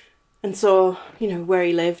 And saw, where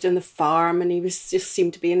he lived and the farm, and he just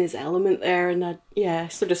seemed to be in his element there. And I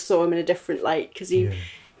sort of saw him in a different light, because he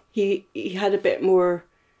had a bit more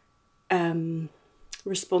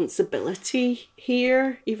responsibility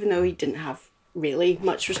here, even though he didn't have really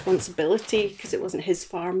much responsibility because it wasn't his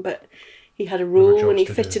farm, but he had a role and he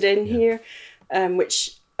fitted in here,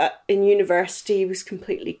 which in university was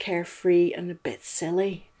completely carefree and a bit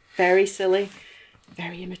silly, very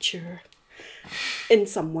immature in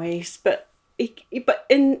some ways, but he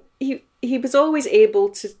was always able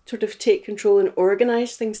to sort of take control and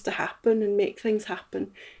organise things to happen and make things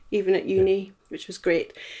happen, even at uni, which was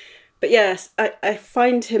great. But yes, I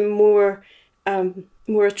find him more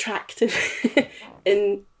attractive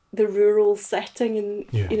in the rural setting, and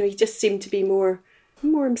he just seemed to be more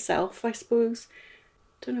himself, I suppose.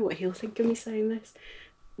 Don't know what he'll think of me saying this.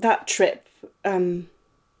 That trip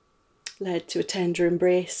led to a tender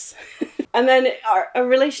embrace. And then our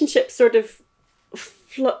relationship sort of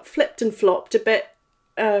flipped and flopped a bit,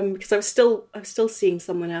 because I was still seeing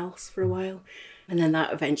someone else for a while, and then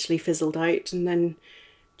that eventually fizzled out. And then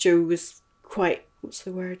Joe was quite, what's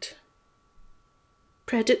the word?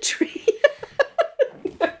 Predatory.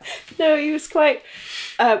 No, he was quite.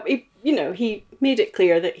 He made it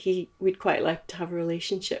clear that we'd quite like to have a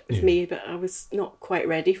relationship with me, but I was not quite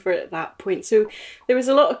ready for it at that point. So there was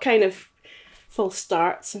a lot of kind of false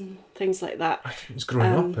starts and things like that. I think it was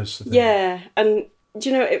growing up as the thing. Yeah, and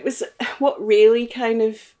it was what really kind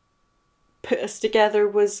of put us together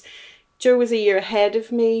was Joe was a year ahead of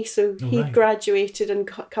me, so he'd graduated and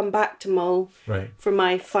come back to Mull for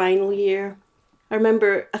my final year. I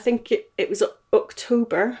remember, I think it was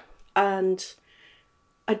October, and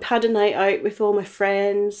I'd had a night out with all my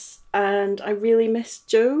friends, and I really missed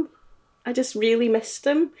Joe. I just really missed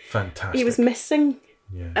him. Fantastic. He was missing.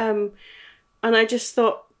 Yeah. And I just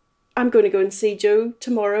thought, I'm going to go and see Joe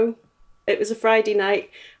tomorrow. It was a Friday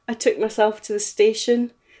night. I took myself to the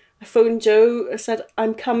station. I phoned Joe. I said,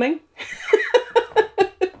 I'm coming.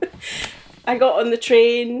 I got on the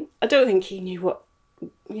train. I don't think he knew what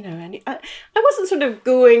I wasn't sort of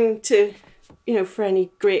going to, for any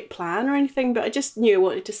great plan or anything, but I just knew I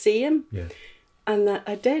wanted to see him. Yeah. And that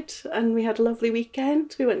I did, and we had a lovely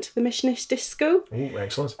weekend. We went to the Missionish Disco. Oh,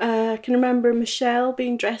 excellent. I can remember Michelle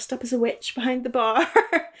being dressed up as a witch behind the bar.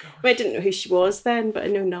 I didn't know who she was then, but I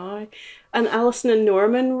know now. And Alison and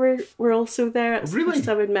Norman were also there. It's the first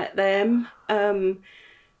time I'd met them.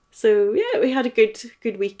 So yeah, we had a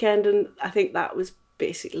good weekend, and I think that was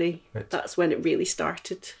basically that's when it really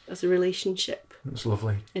started as a relationship. It's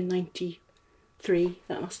lovely. In 93,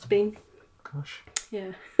 that must have been. Gosh.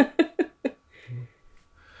 Yeah.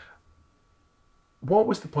 What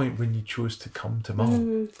was the point when you chose to come to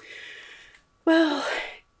Mull? Well,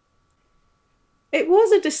 it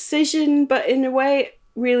was a decision, but in a way it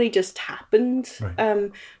really just happened.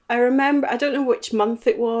 Right. I remember, I don't know which month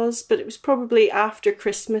it was, but it was probably after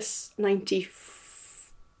Christmas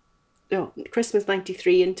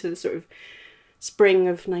 93 into the sort of spring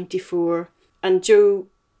of 94. And Joe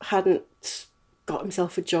hadn't got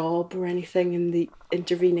himself a job or anything in the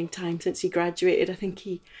intervening time since he graduated. I think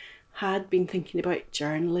he had been thinking about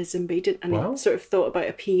journalism, but he didn't, and he sort of thought about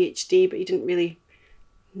a PhD, but he didn't really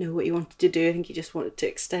know what he wanted to do. I think he just wanted to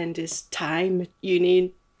extend his time at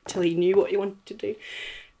uni until he knew what he wanted to do.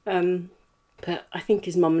 But I think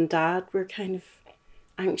his mum and dad were kind of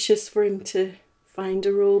anxious for him to find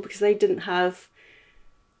a role because they didn't have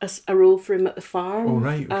a role for him at the farm. Oh,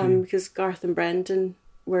 right. Okay. Because Garth and Brendan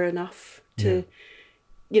were enough to,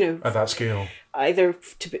 at that scale, either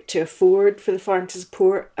to afford for the farm to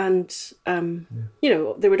support, and there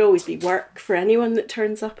would always be work for anyone that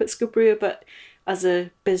turns up at Scobrua, but as a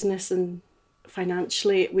business and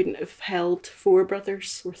financially it wouldn't have held 4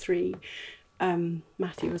 brothers or 3.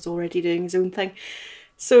 Matthew was already doing his own thing.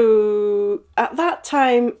 So at that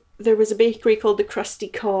time there was a bakery called the Crusty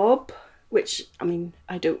Cob, which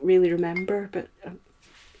I don't really remember, but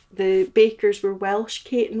the bakers were Welsh,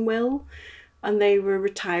 Kate and Will, and they were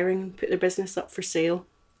retiring and put their business up for sale.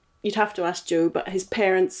 You'd have to ask Joe, but his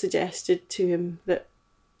parents suggested to him that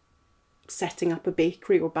setting up a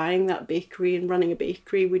bakery or buying that bakery and running a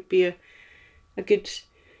bakery would be a good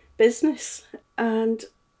business. And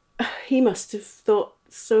he must have thought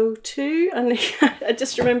so too. And I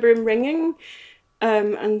just remember him ringing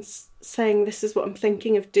and saying, "This is what I'm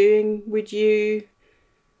thinking of doing. Would you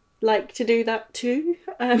like to do that too?"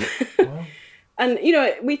 Wow. And,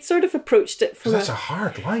 we'd sort of approached it from... That's a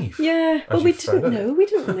hard life. Yeah. Well, we didn't know. We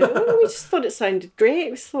just thought it sounded great.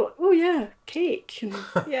 We thought, oh, yeah, cake. And,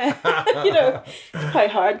 yeah, how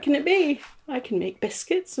hard can it be? I can make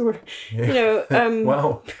biscuits or,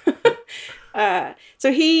 Wow.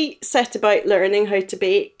 So he set about learning how to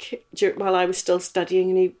bake while I was still studying,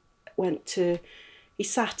 and he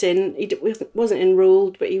sat in, he wasn't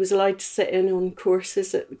enrolled, but he was allowed to sit in on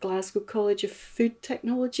courses at the Glasgow College of Food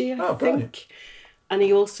Technology, I think. Brilliant. And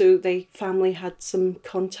the family had some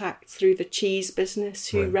contacts through the cheese business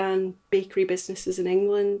who ran bakery businesses in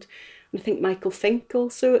England. And I think Michael Fink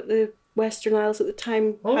also at the Western Isles at the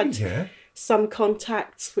time had some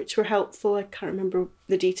contacts which were helpful. I can't remember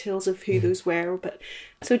the details of who those were. But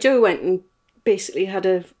so Joe went and basically had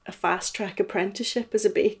a fast track apprenticeship as a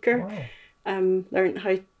baker. Wow.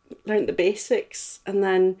 Learned the basics, and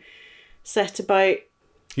then set about.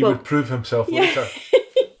 He would prove himself later.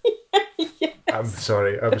 Yes. I'm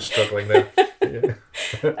sorry, I was struggling there.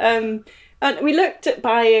 And we looked at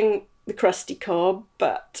buying the Crusty Cob,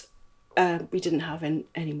 but we didn't have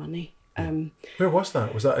any money. Where was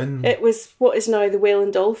that? Was that in? It was what is now the Whale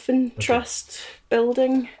and Dolphin Trust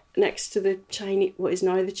building, next to what is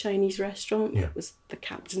now the Chinese restaurant. Yeah. It was the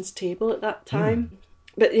captain's table at that time.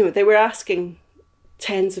 But they were asking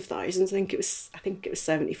tens of thousands. I think it was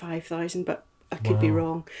 75,000, but I could be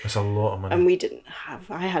wrong. That's a lot of money. And we didn't have.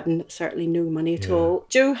 I had certainly no money at all.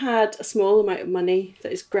 Joe had a small amount of money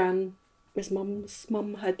that his mum's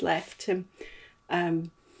mum had left him,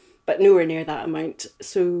 but nowhere near that amount.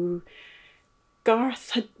 So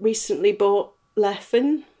Garth had recently bought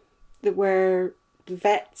Leffen, where the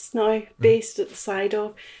vet's now based at the side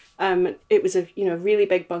of. It was a really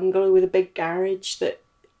big bungalow with a big garage that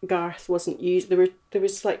Garth wasn't using. There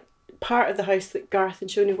was like part of the house that Garth and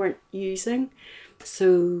Shona weren't using,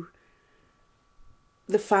 so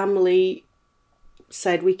the family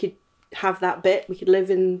said we could have that bit. We could live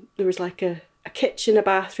in. There was like a kitchen, a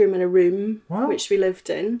bathroom, and a room which we lived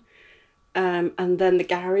in, and then the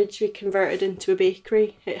garage we converted into a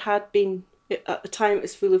bakery. It had been at the time. It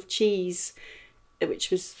was full of cheese, which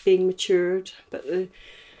was being matured, but the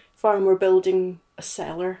farm were building a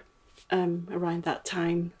cellar around that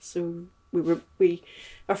time. So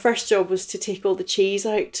our first job was to take all the cheese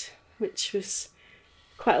out, which was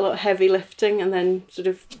quite a lot of heavy lifting, and then sort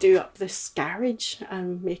of do up this garage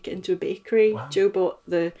and make it into a bakery. Wow. Joe bought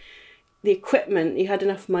the equipment. He had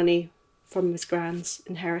enough money from his grand's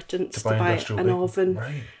inheritance to buy an oven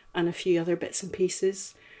and a few other bits and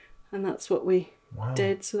pieces, and that's what we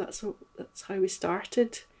did. So that's how we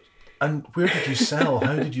started. And where did you sell?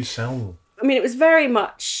 How did you sell? I mean, it was very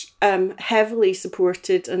much heavily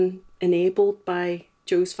supported and enabled by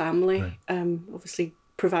Joe's family. Obviously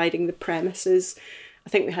providing the premises. I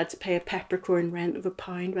think we had to pay a peppercorn rent of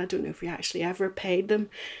 £1, but I don't know if we actually ever paid them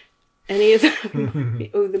any of them. We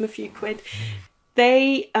owe them a few quid.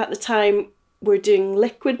 They, at the time, were doing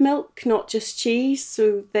liquid milk, not just cheese.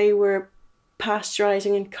 So they were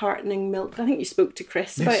pasteurising and cartoning milk. I think you spoke to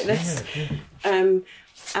Chris about this. Yeah.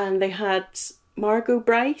 And they had Margot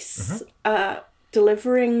Bryce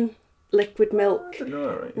delivering liquid milk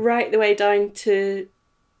right the way down to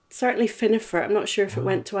certainly Finnefort. I'm not sure if it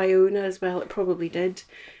went to Iona as well. It probably did.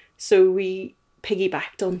 So we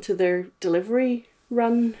piggybacked onto their delivery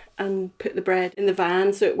run and put the bread in the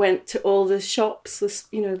van. So it went to all the shops. This,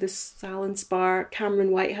 the Salon Spar.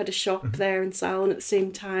 Cameron White had a shop there in Salon at the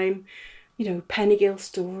same time. Pennygale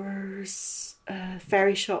stores,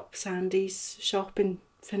 Ferry Shop, Sandy's shop in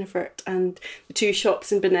Finnefort, and the 2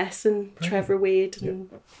 shops in Benesson, Trevor Wade and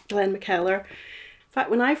Glenn McKellar. In fact,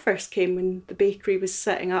 when I first came, when the bakery was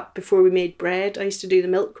setting up before we made bread, I used to do the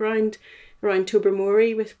milk round around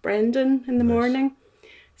Tobermory with Brendan in the morning,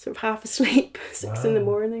 sort of half asleep, 6 in the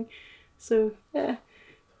morning. So, yeah.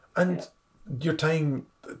 And your time,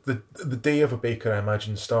 the day of a baker, I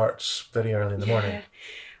imagine, starts very early in the morning.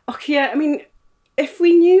 Okay, yeah, I mean, if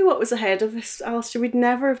we knew what was ahead of us, Alistair, we'd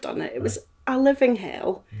never have done it. It was a living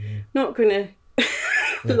hell. Not going to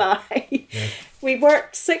lie. We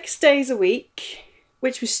worked 6 days a week,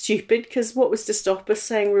 which was stupid, because what was to stop us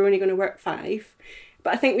saying we're only going to work 5?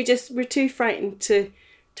 But I think we're too frightened to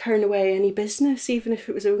turn away any business, even if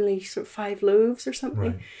it was only sort of 5 loaves or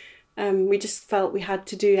something. We just felt we had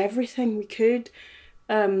to do everything we could.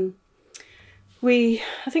 I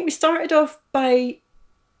think we started off by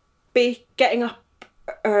getting up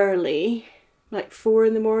early, like 4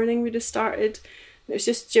 in the morning. We'd have started. It was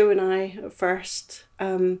just Joe and I at first.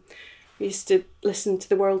 We used to listen to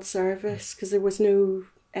the World Service because there was no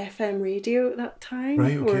FM radio at that time.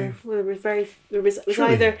 Right, okay. Or it was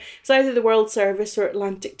either the World Service or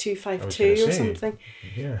Atlantic 252 or something.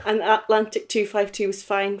 Yeah. And Atlantic 252 was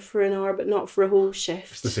fine for an hour, but not for a whole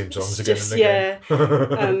shift. It's the same songs again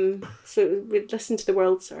and again. So we'd listen to the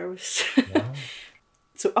World Service. Wow.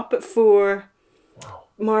 So up at 4,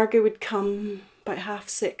 Margot would come about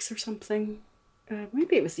 6:30 or something.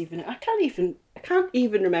 Maybe it was even, I can't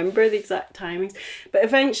even remember the exact timings. But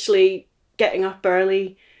eventually getting up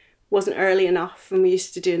early wasn't early enough, and we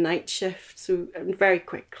used to do a night shift. So very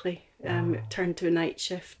quickly it turned to a night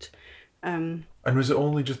shift. And was it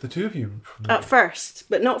only just the 2 of you? At first,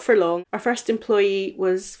 but not for long. Our first employee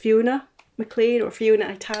was Fiona McLean, or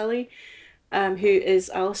Fiona Itali, who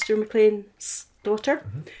is Alistair McLean's daughter.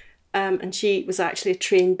 And she was actually a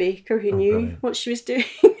trained baker who knew what she was doing.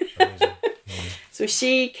 So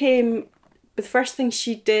she came, the first thing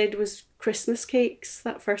she did was Christmas cakes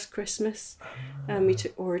that first Christmas. We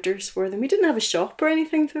took orders for them. We didn't have a shop or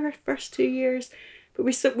anything for our first 2 years, but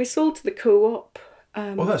we sold to the co-op.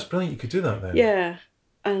 That's brilliant. You could do that then. Yeah.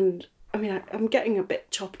 And I mean, I'm getting a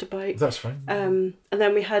bit chopped about. That's fine. And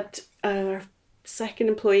then we had our second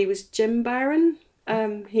employee was Jim Barron.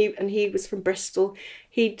 He was from Bristol.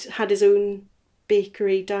 He'd had his own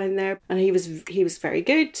bakery down there, and he was very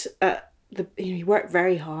good. He worked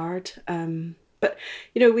very hard. But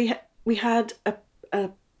we had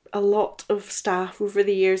a lot of staff over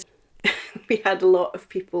the years. We had a lot of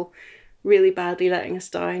people really badly letting us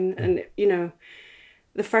down, and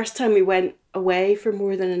the first time we went away for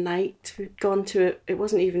more than a night, we'd gone to it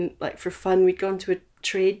wasn't even like for fun. We'd gone to a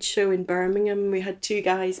trade show in Birmingham. We had 2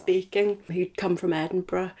 guys baking who'd come from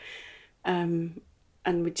Edinburgh, and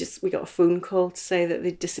we got a phone call to say that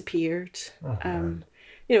they'd disappeared.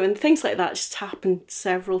 And things like that just happened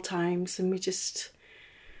several times, and we just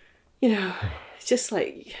it's just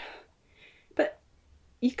like, but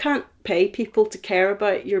you can't pay people to care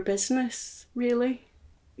about your business, really.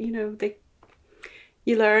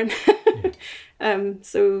 You learn.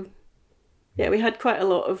 So yeah, we had quite a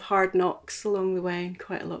lot of hard knocks along the way, and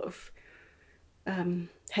quite a lot of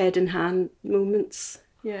head in hand moments.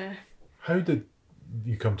 Yeah. How did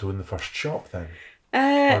you come to own the first shop then?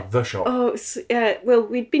 Or the shop? Well,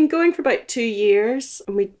 we'd been going for about 2 years,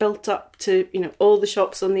 and we'd built up to all the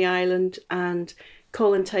shops on the island and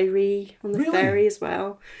Colin Tyree on the ferry as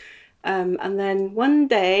well. And then one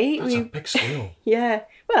day that's a big scale. Yeah.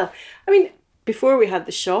 Well, I mean, before we had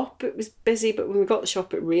the shop, it was busy, but when we got the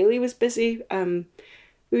shop, it really was busy.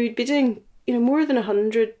 We would be doing, more than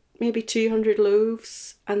 100, maybe 200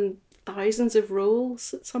 loaves and thousands of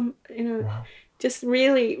rolls at some, Wow. just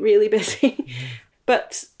really, really busy. Yeah.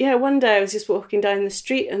 But yeah, one day I was just walking down the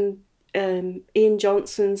street and Ian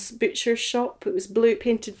Johnson's butcher's shop, it was blue,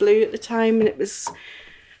 painted blue at the time, and it was,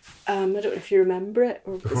 I don't know if you remember it,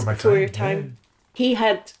 or before your time. Yeah. He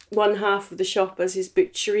had one half of the shop as his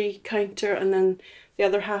butchery counter, and then the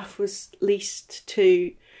other half was leased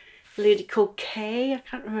to a lady called Kay. I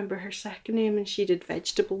can't remember her second name, and she did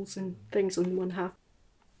vegetables and things on one half.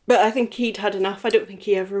 But I think he'd had enough. I don't think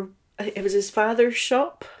it was his father's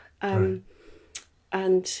shop. Right.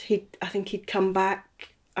 And I think he'd come back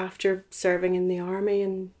after serving in the army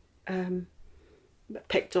and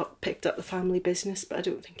picked up the family business, but I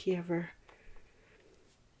don't think he ever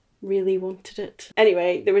really wanted it.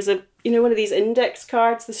 Anyway, there was one of these index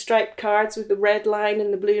cards, the striped cards with the red line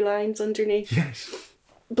and the blue lines underneath. Yes.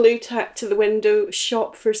 Blue tacked to the window,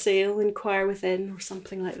 shop for sale, inquire within, or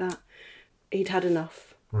something like that. He'd had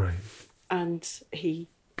enough. Right. And he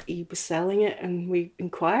was selling it, and we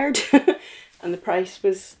inquired, and the price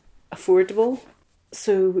was affordable.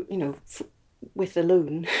 So, with a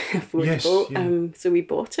loan, affordable. Yes, yeah. So we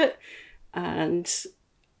bought it, and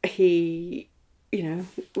he,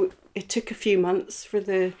 it took a few months for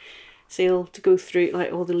the sale to go through,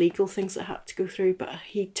 like all the legal things that had to go through, but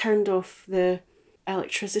he turned off the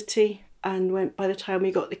electricity, and by the time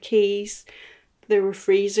we got the keys, there were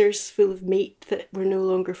freezers full of meat that were no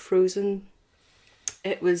longer frozen.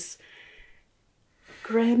 It was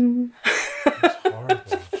grim. It's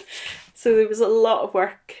horrible. So there was a lot of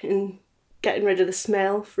work in getting rid of the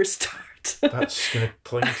smell for a start. That's going to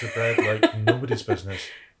cling to bread like nobody's business.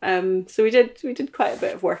 So we did quite a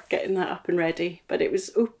bit of work getting that up and ready, but it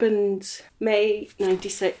was opened May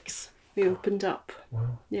 96. We opened up.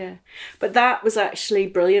 Wow. Yeah. But that was actually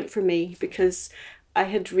brilliant for me because I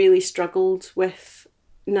had really struggled with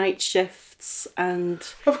night shifts and...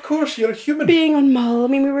 Of course, you're a human. Being on Mull. I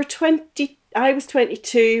mean, I was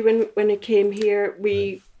 22 when I came here.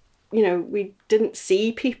 We didn't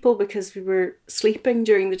see people because we were sleeping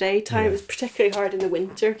during the daytime. Yeah. It was particularly hard in the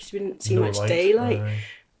winter because we didn't see much daylight.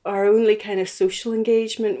 Our only kind of social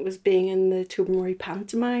engagement was being in the Tobermory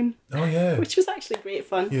pantomime. Oh, yeah. Which was actually great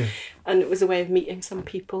fun. Yeah. And it was a way of meeting some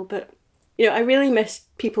people. But, I really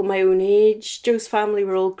missed people my own age. Joe's family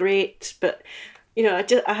were all great. But,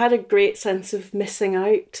 I had a great sense of missing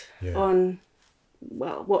out on,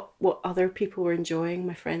 what other people were enjoying.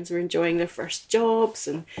 My friends were enjoying their first jobs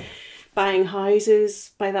and buying houses.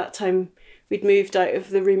 By that time, we'd moved out of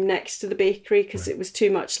the room next to the bakery because it was too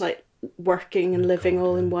much like working and living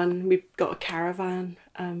all in one. We got a caravan,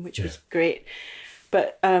 which was great.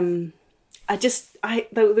 But those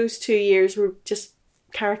 2 years were just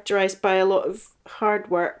characterised by a lot of hard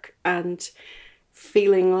work and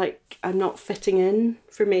feeling like I'm not fitting in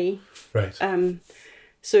for me. Right.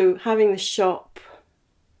 So having the shop,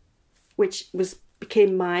 which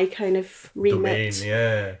became my kind of remit,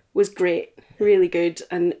 domain, was great, really good,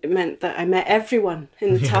 and it meant that I met everyone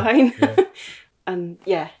in the town. Yeah. And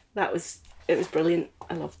it was brilliant.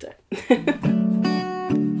 I loved it.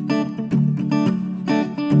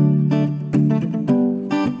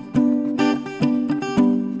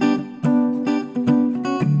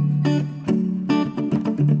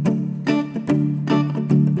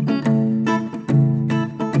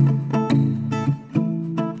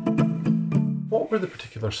 What were the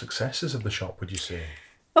particular successes of the shop, would you say?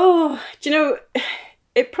 Oh, do you know,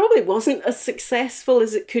 it probably wasn't as successful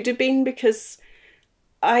as it could have been because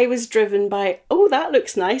I was driven by, that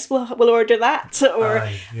looks nice, we'll order that.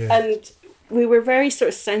 And we were very sort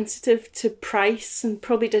of sensitive to price and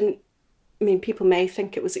probably didn't, people may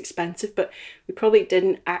think it was expensive, but we probably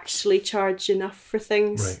didn't actually charge enough for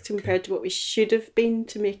things compared to what we should have been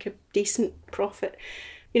to make a decent profit.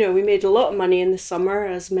 We made a lot of money in the summer,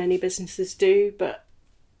 as many businesses do, but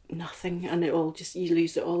nothing, and you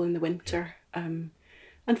lose it all in the winter.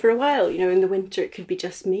 And for a while, in the winter, it could be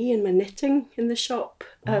just me and my knitting in the shop,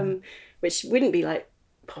 which wouldn't be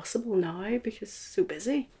possible now because it's so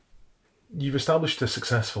busy. You've established a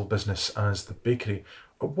successful business as the bakery.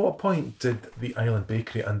 At what point did the Island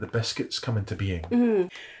Bakery and the biscuits come into being? Mm-hmm.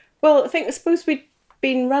 Well, I suppose we'd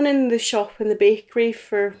been running the shop and the bakery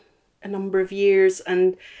for a number of years,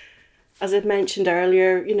 and as I'd mentioned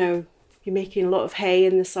earlier, you're making a lot of hay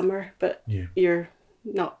in the summer, but you're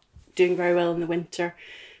not doing very well in the winter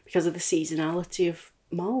because of the seasonality of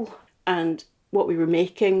Mull. And what we were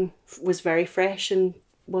making was very fresh and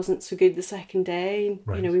wasn't so good the second day.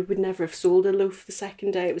 Right. We would never have sold a loaf the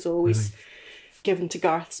second day. It was always given to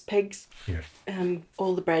Garth's pigs. Yeah.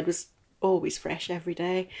 All the bread was always fresh every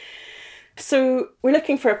day. So we're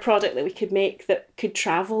looking for a product that we could make that could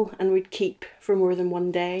travel and would keep for more than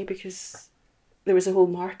one day, because there was a whole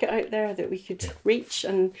market out there that we could reach.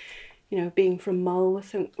 And, being from Mull, I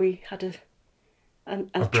think we had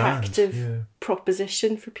an attractive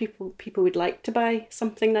proposition for people. People would like to buy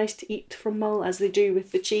something nice to eat from Mull, as they do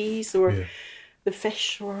with the cheese or the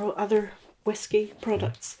fish or other whiskey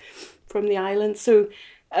products from the island. So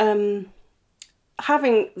having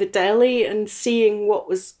the deli and seeing what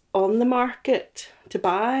was on the market to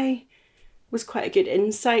buy was quite a good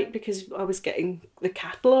insight, because I was getting the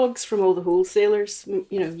catalogues from all the wholesalers,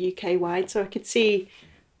 UK wide, so I could see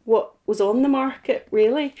what was on the market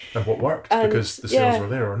really. And what worked, because the sales were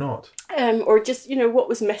there or not. Or just, what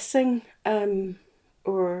was missing,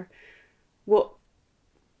 or what,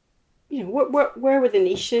 where were the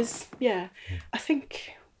niches? Yeah. I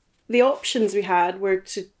think the options we had were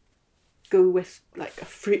to go with like a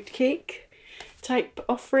fruitcake type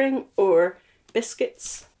offering or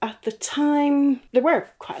biscuits. At the time, there were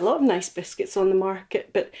quite a lot of nice biscuits on the market,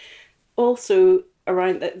 but also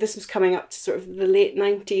around that, this was coming up to sort of the late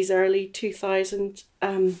 90s, early 2000s,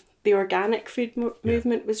 the organic food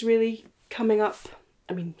movement was really coming up.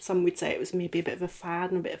 I mean, some would say it was maybe a bit of a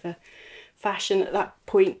fad and a bit of a fashion at that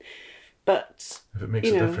point, but if it makes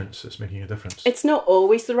a difference, it's making a difference. It's not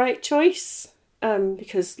always the right choice,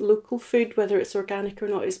 because local food, whether it's organic or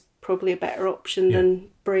not, is probably a better option than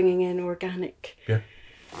bringing in organic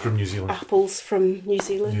from New Zealand apples from New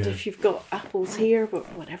Zealand if you've got apples here, but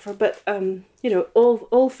whatever. But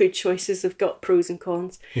all food choices have got pros and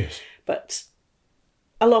cons. Yes. But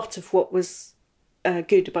a lot of what was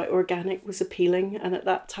good about organic was appealing, and at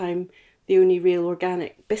that time the only real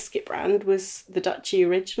organic biscuit brand was the Duchy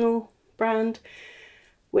Original brand,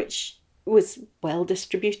 which was well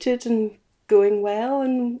distributed and going well,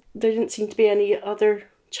 and there didn't seem to be any other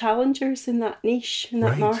challengers in that niche, in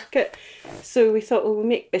that market. So we thought, well, we'll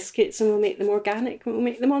make biscuits and we'll make them organic and we'll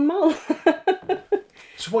make them on Mull.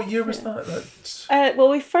 So what year was that? Well,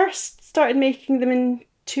 we first started making them in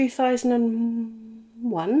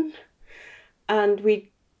 2001, and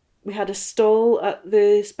we had a stall at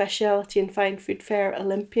the Speciality and Fine Food Fair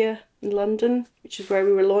Olympia in London, which is where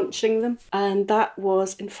we were launching them. And that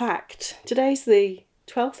was, in fact, today's the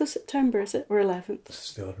 12th of September, is it? Or 11th?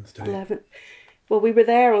 It's the 11th today. 11th. Well, we were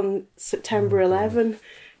there on September 11,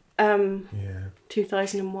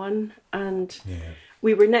 2001, and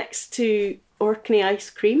we were next to Orkney Ice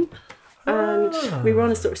Cream, and we were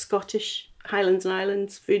on a sort of Scottish Highlands and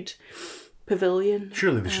Islands food pavilion.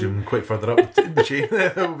 Surely they should have been quite further up the chain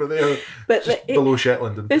over there, but just below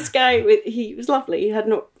Shetland. This guy, he was lovely. He had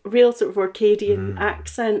a real sort of Orcadian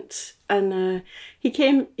accent, and he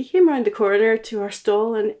came around the corner to our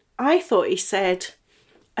stall, and I thought he said,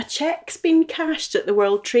 "A check's been cashed at the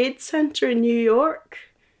World Trade Center in New York."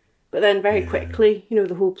 But then very quickly,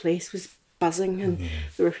 the whole place was buzzing, and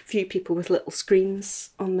there were a few people with little screens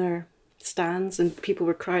on their stands, and people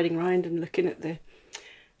were crowding around and looking at the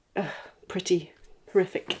pretty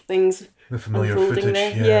horrific things. The familiar unfolding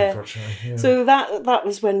footage, there. Unfortunately. Yeah. So that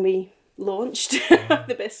was when we launched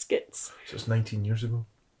the biscuits. So it's 19 years ago.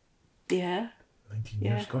 Yeah. 19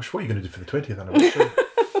 years. Gosh, what are you going to do for the 20th anniversary?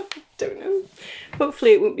 Don't know.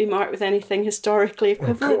 Hopefully it won't be marked with anything historically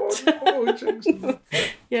equivalent. Oh, God.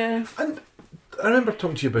 Yeah. And I remember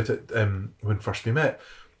talking to you about it when first we met.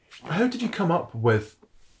 How did you come up with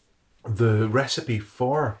the recipe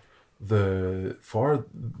for the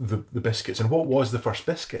biscuits, and what was the first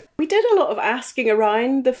biscuit? We did a lot of asking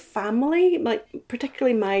around the family, like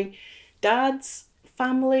particularly my dad's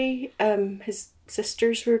family. His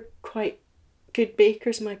sisters were quite good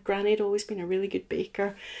bakers. My granny had always been a really good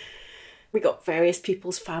baker. We got various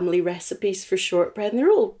people's family recipes for shortbread, and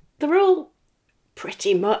they were all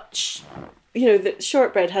pretty much, the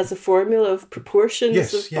shortbread has a formula of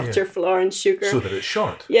proportions of butter, flour and sugar. So that it's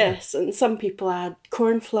short. Yes, and some people add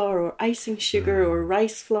corn flour or icing sugar or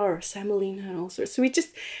rice flour or semolina and all sorts. So we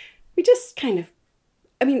just kind of,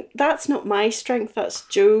 that's not my strength, that's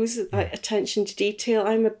Joe's, that attention to detail.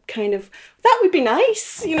 I'm a kind of, that would be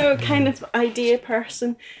nice, kind of idea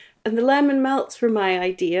person. And the lemon melts were my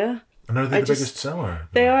idea. And are they the biggest seller?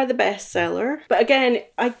 They are the best seller. But again,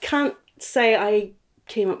 I can't say I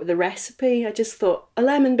came up with a recipe. I just thought a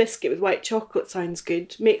lemon biscuit with white chocolate sounds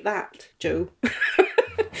good. Make that, Joe.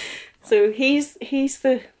 So he's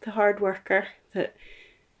the hard worker that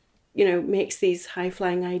makes these high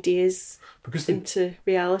flying ideas into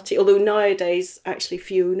reality. Although nowadays, actually,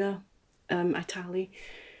 Fiona Itali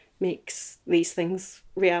makes these things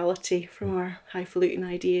reality from our highfalutin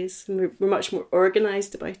ideas. And we're much more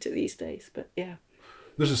organised about it these days, but yeah.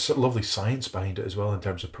 There's a lovely science behind it as well, in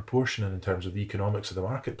terms of proportion and in terms of the economics of the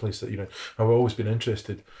marketplace that, I've always been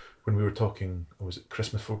interested. When we were talking, was it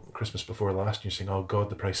Christmas before last, and you're saying, oh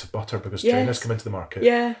God, the price of butter, because China's come into the market.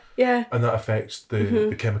 Yeah, yeah. And that affects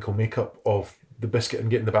the chemical makeup of the biscuit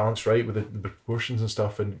and getting the balance right with the proportions and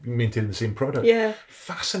stuff and maintaining the same product. Yeah.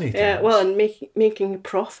 Fascinating. Yeah, well, and making a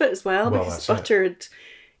profit as well, because butter,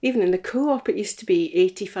 even in the co-op, it used to be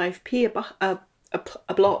 85p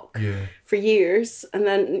a block for years, and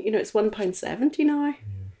then, it's £1.70 now. Yeah.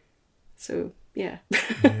 So, yeah.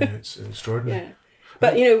 It's extraordinary. Yeah.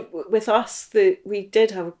 But, with us, we did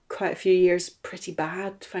have quite a few years pretty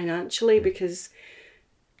bad financially,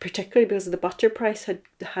 particularly because the butter price had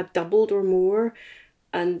doubled or more,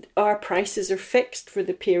 and our prices are fixed for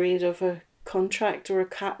the period of a contract or a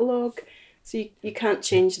catalogue, so you can't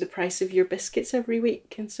change the price of your biscuits every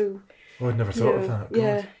week, and so... Oh, I'd never thought of that. God.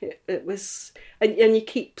 Yeah, it was... And you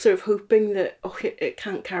keep sort of hoping that, it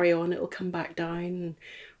can't carry on, it'll come back down,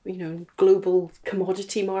 and, global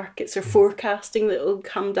commodity markets are forecasting that it'll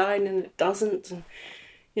come down, and it doesn't, and,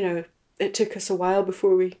 it took us a while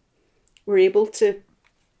before we were able to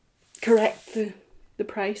correct the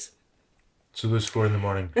price. So those 4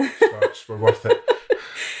 a.m. starts were worth it.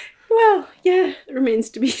 Well, yeah, it remains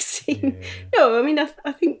to be seen. Yeah. No, I mean,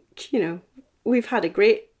 I think, we've had a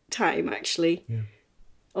great time, actually,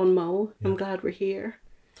 on Mull. Yeah. I'm glad we're here.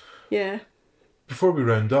 Yeah. Before we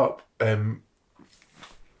round up,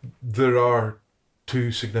 there are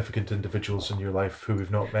 2 significant individuals in your life who we've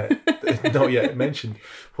not yet mentioned.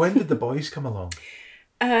 When did the boys come along?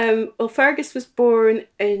 Well, Fergus was born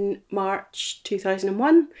in March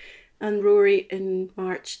 2001 and Rory in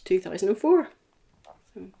March 2004.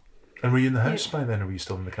 So, and were you in the house by then, or were you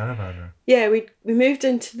still in the caravan? Or? Yeah, we moved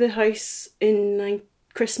into the house in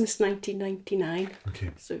Christmas 1999. Okay.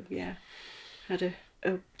 So, yeah, had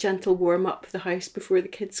a gentle warm-up of the house before the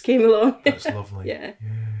kids came along. That's lovely. Yeah.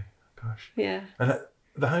 Yeah, gosh. Yeah. And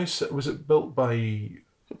the house, was it built by...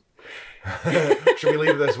 Should we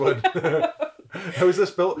leave this one? How was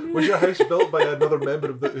this built? Was your house built by another member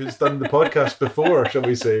of who's done the podcast before, shall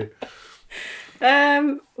we say?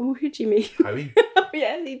 Who do you mean? Howie?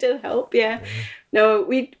 Yeah, he did help, yeah. No,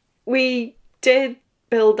 we did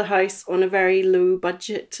build the house on a very low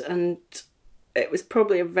budget, and it was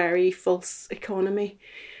probably a very false economy,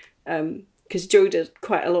 because Joe did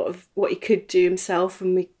quite a lot of what he could do himself,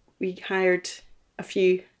 and we hired a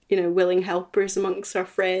few, willing helpers amongst our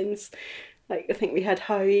friends. Like, I think we had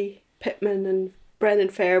Howie Pittman and Brendan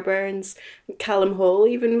Fairbairns, and Callum Hall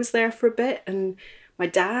even was there for a bit, and my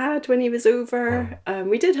dad when he was over. Wow.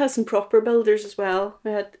 We did have some proper builders as well. We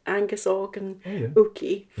had Angus Ogg and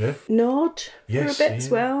Oki. Yeah. Nod for a bit as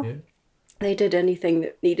well. Yeah. They did anything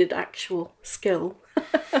that needed actual skill.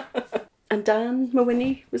 And Dan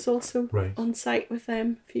Mawhinney was also on site with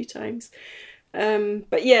them a few times.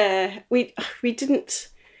 But yeah, we didn't...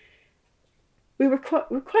 We were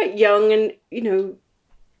quite young, and,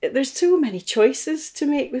 there's so many choices to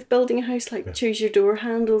make with building a house, like choose your door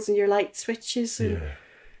handles and your light switches, and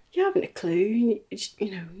you haven't a clue.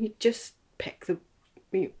 You just pick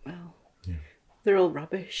they're all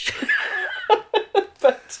rubbish.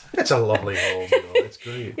 But it's a lovely home, it's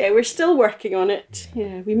great. Yeah, we're still working on it.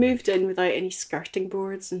 Yeah, we moved in without any skirting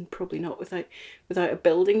boards, and probably not without a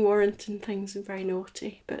building warrant and things, and very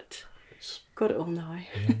naughty, but got it all now.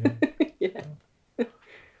 Yeah.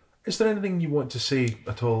 Is there anything you want to say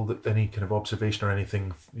at all, that any kind of observation or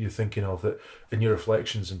anything you're thinking of that in your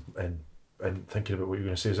reflections and thinking about what you're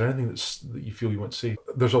going to say, is there anything that you feel you want to say?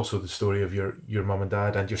 There's also the story of your mum and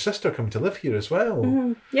dad and your sister coming to live here as well.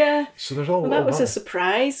 Mm-hmm. Yeah. So there's all that was a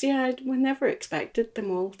surprise. Yeah, we never expected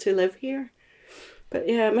them all to live here. But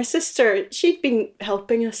yeah, my sister, she'd been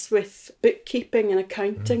helping us with bookkeeping and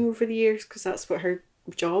accounting over the years, because that's what her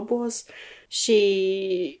job was.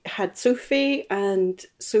 She had Sophie, and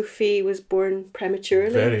Sophie was born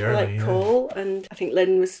prematurely, very early, Cole, and I think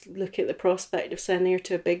Lynn was looking at the prospect of sending her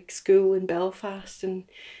to a big school in Belfast, and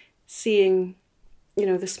seeing,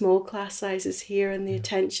 the small class sizes here and the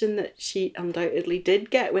attention that she undoubtedly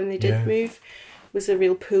did get when they did move was a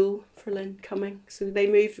real pull for Lynn coming. So they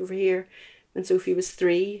moved over here when Sophie was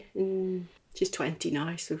 3, and she's 20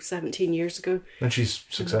 now, so 17 years ago. And she's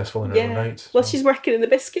successful in her own right. Well, she's working in the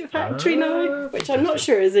biscuit factory now, which I'm not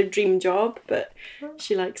sure is her dream job, but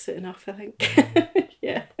she likes it enough, I think.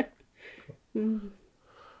 Yeah. Mm.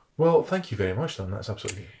 Well, thank you very much, then. That's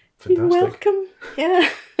absolutely fantastic. You're welcome. Yeah.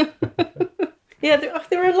 Yeah,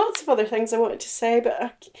 there are lots of other things I wanted to say,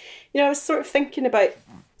 but I was sort of thinking about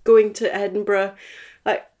going to Edinburgh.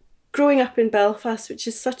 Like, growing up in Belfast, which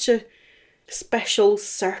is such a special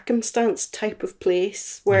circumstance type of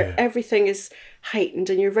place where everything is heightened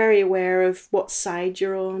and you're very aware of what side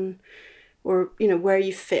you're on, or, you know, where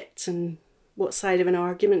you fit and what side of an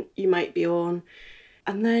argument you might be on.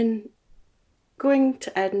 And then going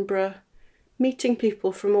to Edinburgh, meeting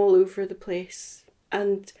people from all over the place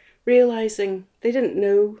and realising they didn't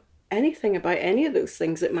know anything about any of those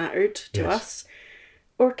things that mattered to us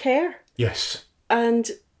or care. Yes. And,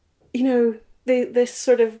 you know, this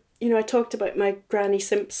sort of, you know, I talked about my Granny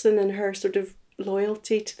Simpson and her sort of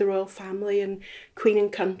loyalty to the royal family and Queen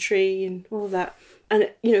and Country and all of that.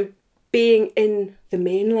 And, you know, being in the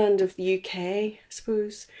mainland of the UK, I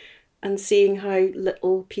suppose, and seeing how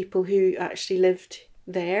little people who actually lived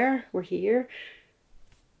there or here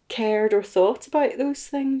cared or thought about those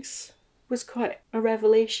things was quite a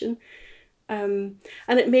revelation. And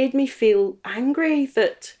it made me feel angry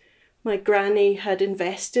that my granny had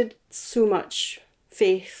invested so much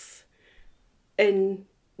faith in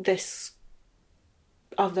this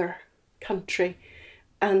other country,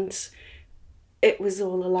 and it was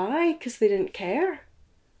all a lie because they didn't care,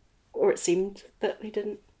 or it seemed that they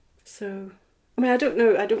didn't. So, I mean, I don't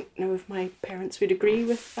know if my parents would agree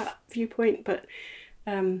with that viewpoint, but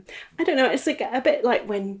I don't know, it's like a bit like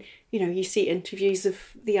when, you know, you see interviews of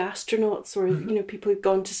the astronauts or, you know, people who've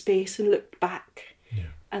gone to space and looked back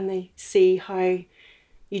and they see how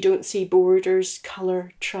you don't see borders,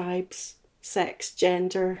 colour, tribes, sex,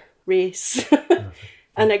 gender, race.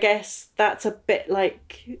 And I guess that's a bit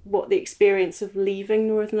like what the experience of leaving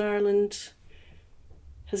Northern Ireland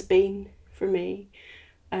has been for me.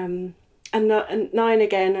 And now and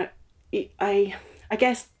again, I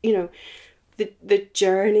guess, you know, the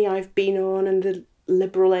journey I've been on and the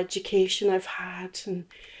liberal education I've had, and,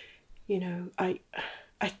 you know, I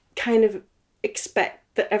kind of expect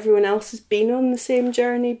that everyone else has been on the same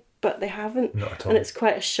journey, but they haven't. Not at all. And it's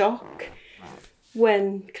quite a shock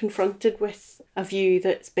when confronted with a view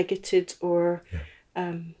that's bigoted or,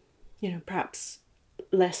 you know, perhaps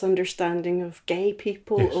less understanding of gay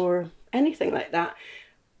people or anything like that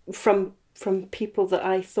from people that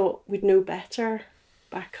I thought would know better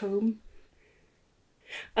back home.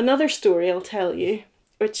 Another story I'll tell you,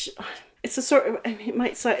 which it's a sort of, I mean,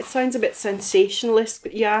 it sounds a bit sensationalist,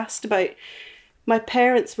 but you asked about, my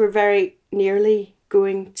parents were very nearly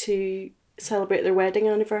going to celebrate their wedding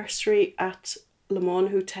anniversary at Le Mans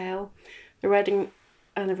Hotel. Their wedding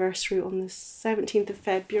anniversary on the 17th of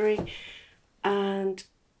February, and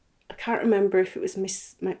I can't remember if it was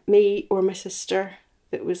me or my sister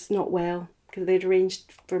that was not well, because they'd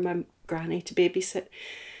arranged for my granny to babysit,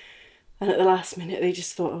 and at the last minute they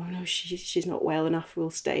just thought, oh no, she's not well enough, we'll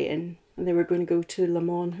stay in. And they were going to go to Le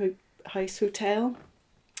Mans House Hotel,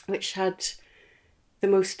 which had the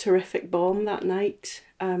most terrific bomb that night.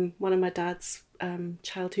 One of my dad's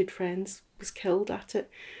childhood friends was killed at it.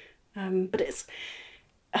 But it's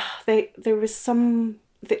there was some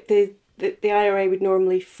the IRA would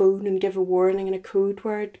normally phone and give a warning and a code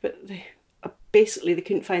word, but they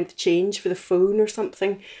couldn't find the change for the phone or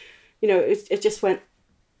something. You know, it just went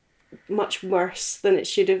much worse than it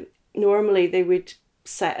should have. Normally they would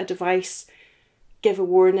set a device, give a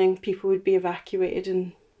warning, people would be evacuated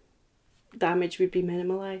and damage would be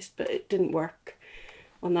minimalised, but it didn't work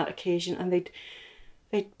on that occasion. And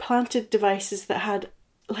they'd planted devices that had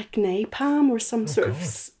like napalm or some sort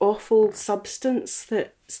of awful substance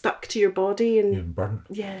that stuck to your body and burn.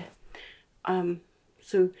 Yeah.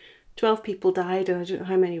 So 12 people died, and I don't know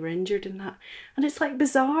how many were injured in that. And it's like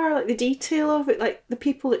bizarre, like the detail of it, like the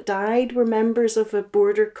people that died were members of a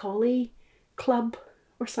border collie club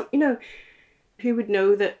or something. You know, who would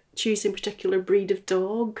know that choosing a particular breed of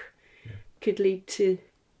dog could lead to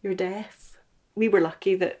your death? We were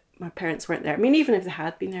lucky that my parents weren't there. I mean, even if they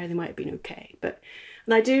had been there, they might have been okay.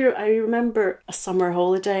 And I remember a summer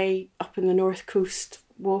holiday up in the North Coast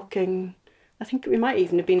walking. I think we might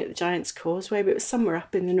even have been at the Giant's Causeway, but it was somewhere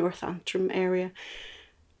up in the North Antrim area.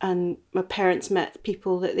 And my parents met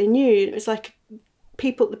people that they knew. It was like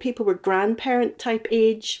the people were grandparent type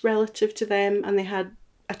age relative to them, and they had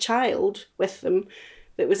a child with them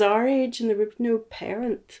that was our age, and there was no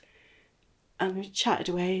parent. And we chatted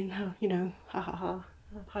away, and how, you know, how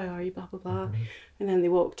are you, blah, blah, blah. Mm-hmm. And then they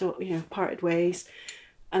walked up, you know, parted ways.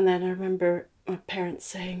 And then I remember my parents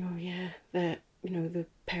saying, oh yeah, that, you know, the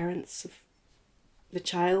parents of the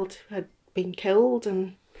child had been killed,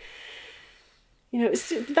 and, you know,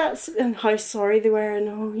 and how sorry they were, and,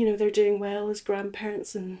 oh, you know, they're doing well as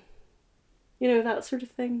grandparents, and, you know, that sort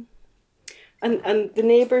of thing. And the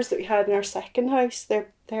neighbours that we had in our second house,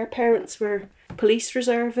 their parents were police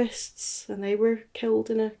reservists, and they were killed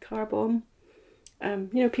in a car bomb.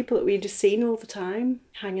 People that we just seen all the time,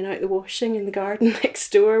 hanging out the washing in the garden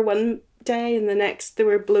next door one day, and the next they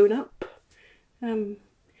were blown up.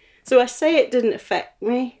 So I say it didn't affect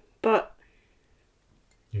me, but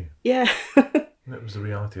yeah. That was the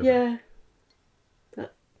reality of it. Yeah.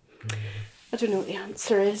 But I don't know what the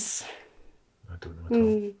answer is. I don't know at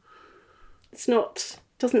all. It's not,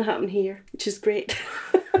 doesn't happen here, which is great.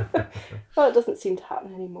 Well, it doesn't seem to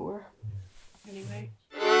happen anymore. Anyway.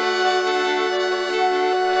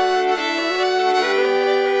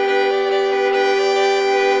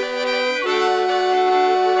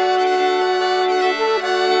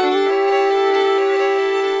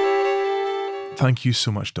 Thank you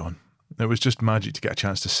so much, Dawn. It was just magic to get a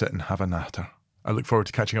chance to sit and have a natter. I look forward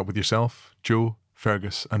to catching up with yourself, Joe,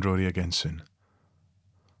 Fergus and Rory again soon.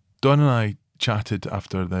 Dawn and I chatted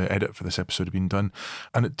after the edit for this episode had been done,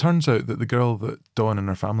 and it turns out that the girl that Dawn and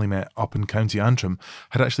her family met up in County Antrim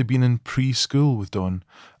had actually been in preschool with Dawn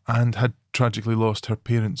and had tragically lost her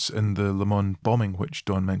parents in the Le Mans bombing, which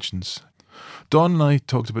Dawn mentions. Dawn and I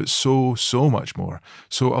talked about so much more,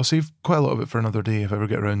 so I'll save quite a lot of it for another day if I ever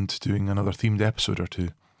get around to doing another themed episode or two.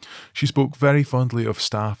 She spoke very fondly of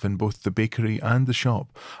staff in both the bakery and the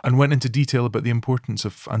shop, and went into detail about the importance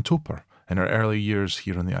of Antoper in her early years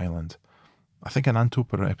here on the island. I think an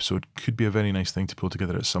Antoper episode could be a very nice thing to pull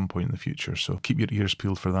together at some point in the future, so keep your ears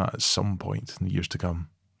peeled for that at some point in the years to come.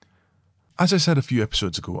 As I said a few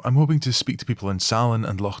episodes ago, I'm hoping to speak to people in Salin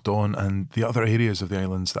and Loch Don and the other areas of the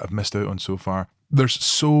islands that I've missed out on so far. There's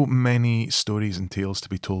so many stories and tales to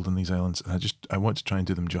be told in these islands, and I want to try and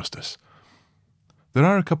do them justice. There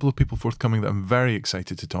are a couple of people forthcoming that I'm very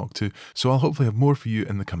excited to talk to, so I'll hopefully have more for you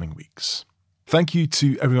in the coming weeks. Thank you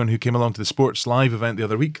to everyone who came along to the Sports Live event the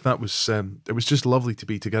other week. That was it was just lovely to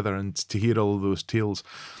be together and to hear all of those tales.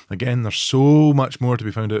 Again, there's so much more to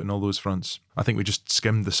be found out on all those fronts. I think we just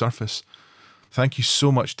skimmed the surface. Thank you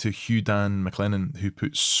so much to Hugh Dan McLennan, who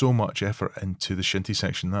put so much effort into the Shinty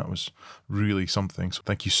section. That was really something. So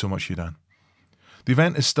thank you so much, Hugh Dan. The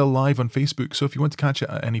event is still live on Facebook, so if you want to catch it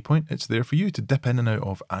at any point, it's there for you to dip in and out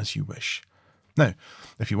of as you wish. Now,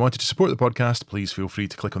 if you wanted to support the podcast, please feel free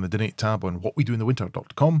to click on the donate tab on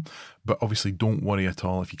whatwedointhewinter.com, but obviously don't worry at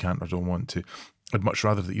all if you can't or don't want to. I'd much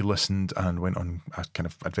rather that you listened and went on a kind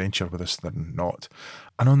of adventure with us than not.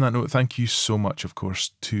 And on that note, thank you so much, of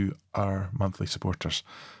course, to our monthly supporters.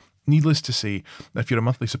 Needless to say, if you're a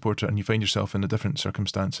monthly supporter and you find yourself in a different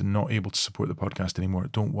circumstance and not able to support the podcast anymore,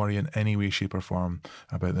 don't worry in any way, shape or form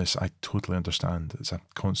about this. I totally understand. It's a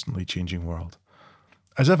constantly changing world.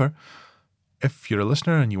 As ever, if you're a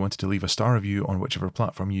listener and you wanted to leave a star review on whichever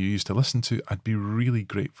platform you use to listen to, I'd be really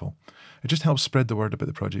grateful. It just helps spread the word about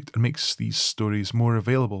the project and makes these stories more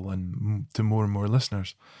available and to more and more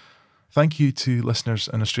listeners. Thank you to listeners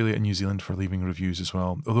in Australia and New Zealand for leaving reviews as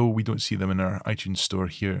well. Although we don't see them in our iTunes store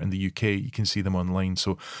here in the UK, you can see them online,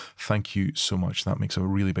 so thank you so much. That makes a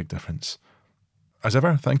really big difference. As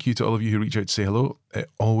ever, thank you to all of you who reach out to say hello. It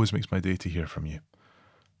always makes my day to hear from you.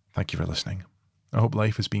 Thank you for listening. I hope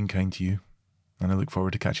life has been kind to you, and I look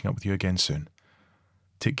forward to catching up with you again soon.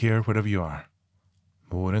 Take care wherever you are.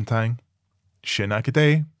 Mōrentang.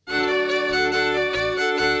 Shinakate.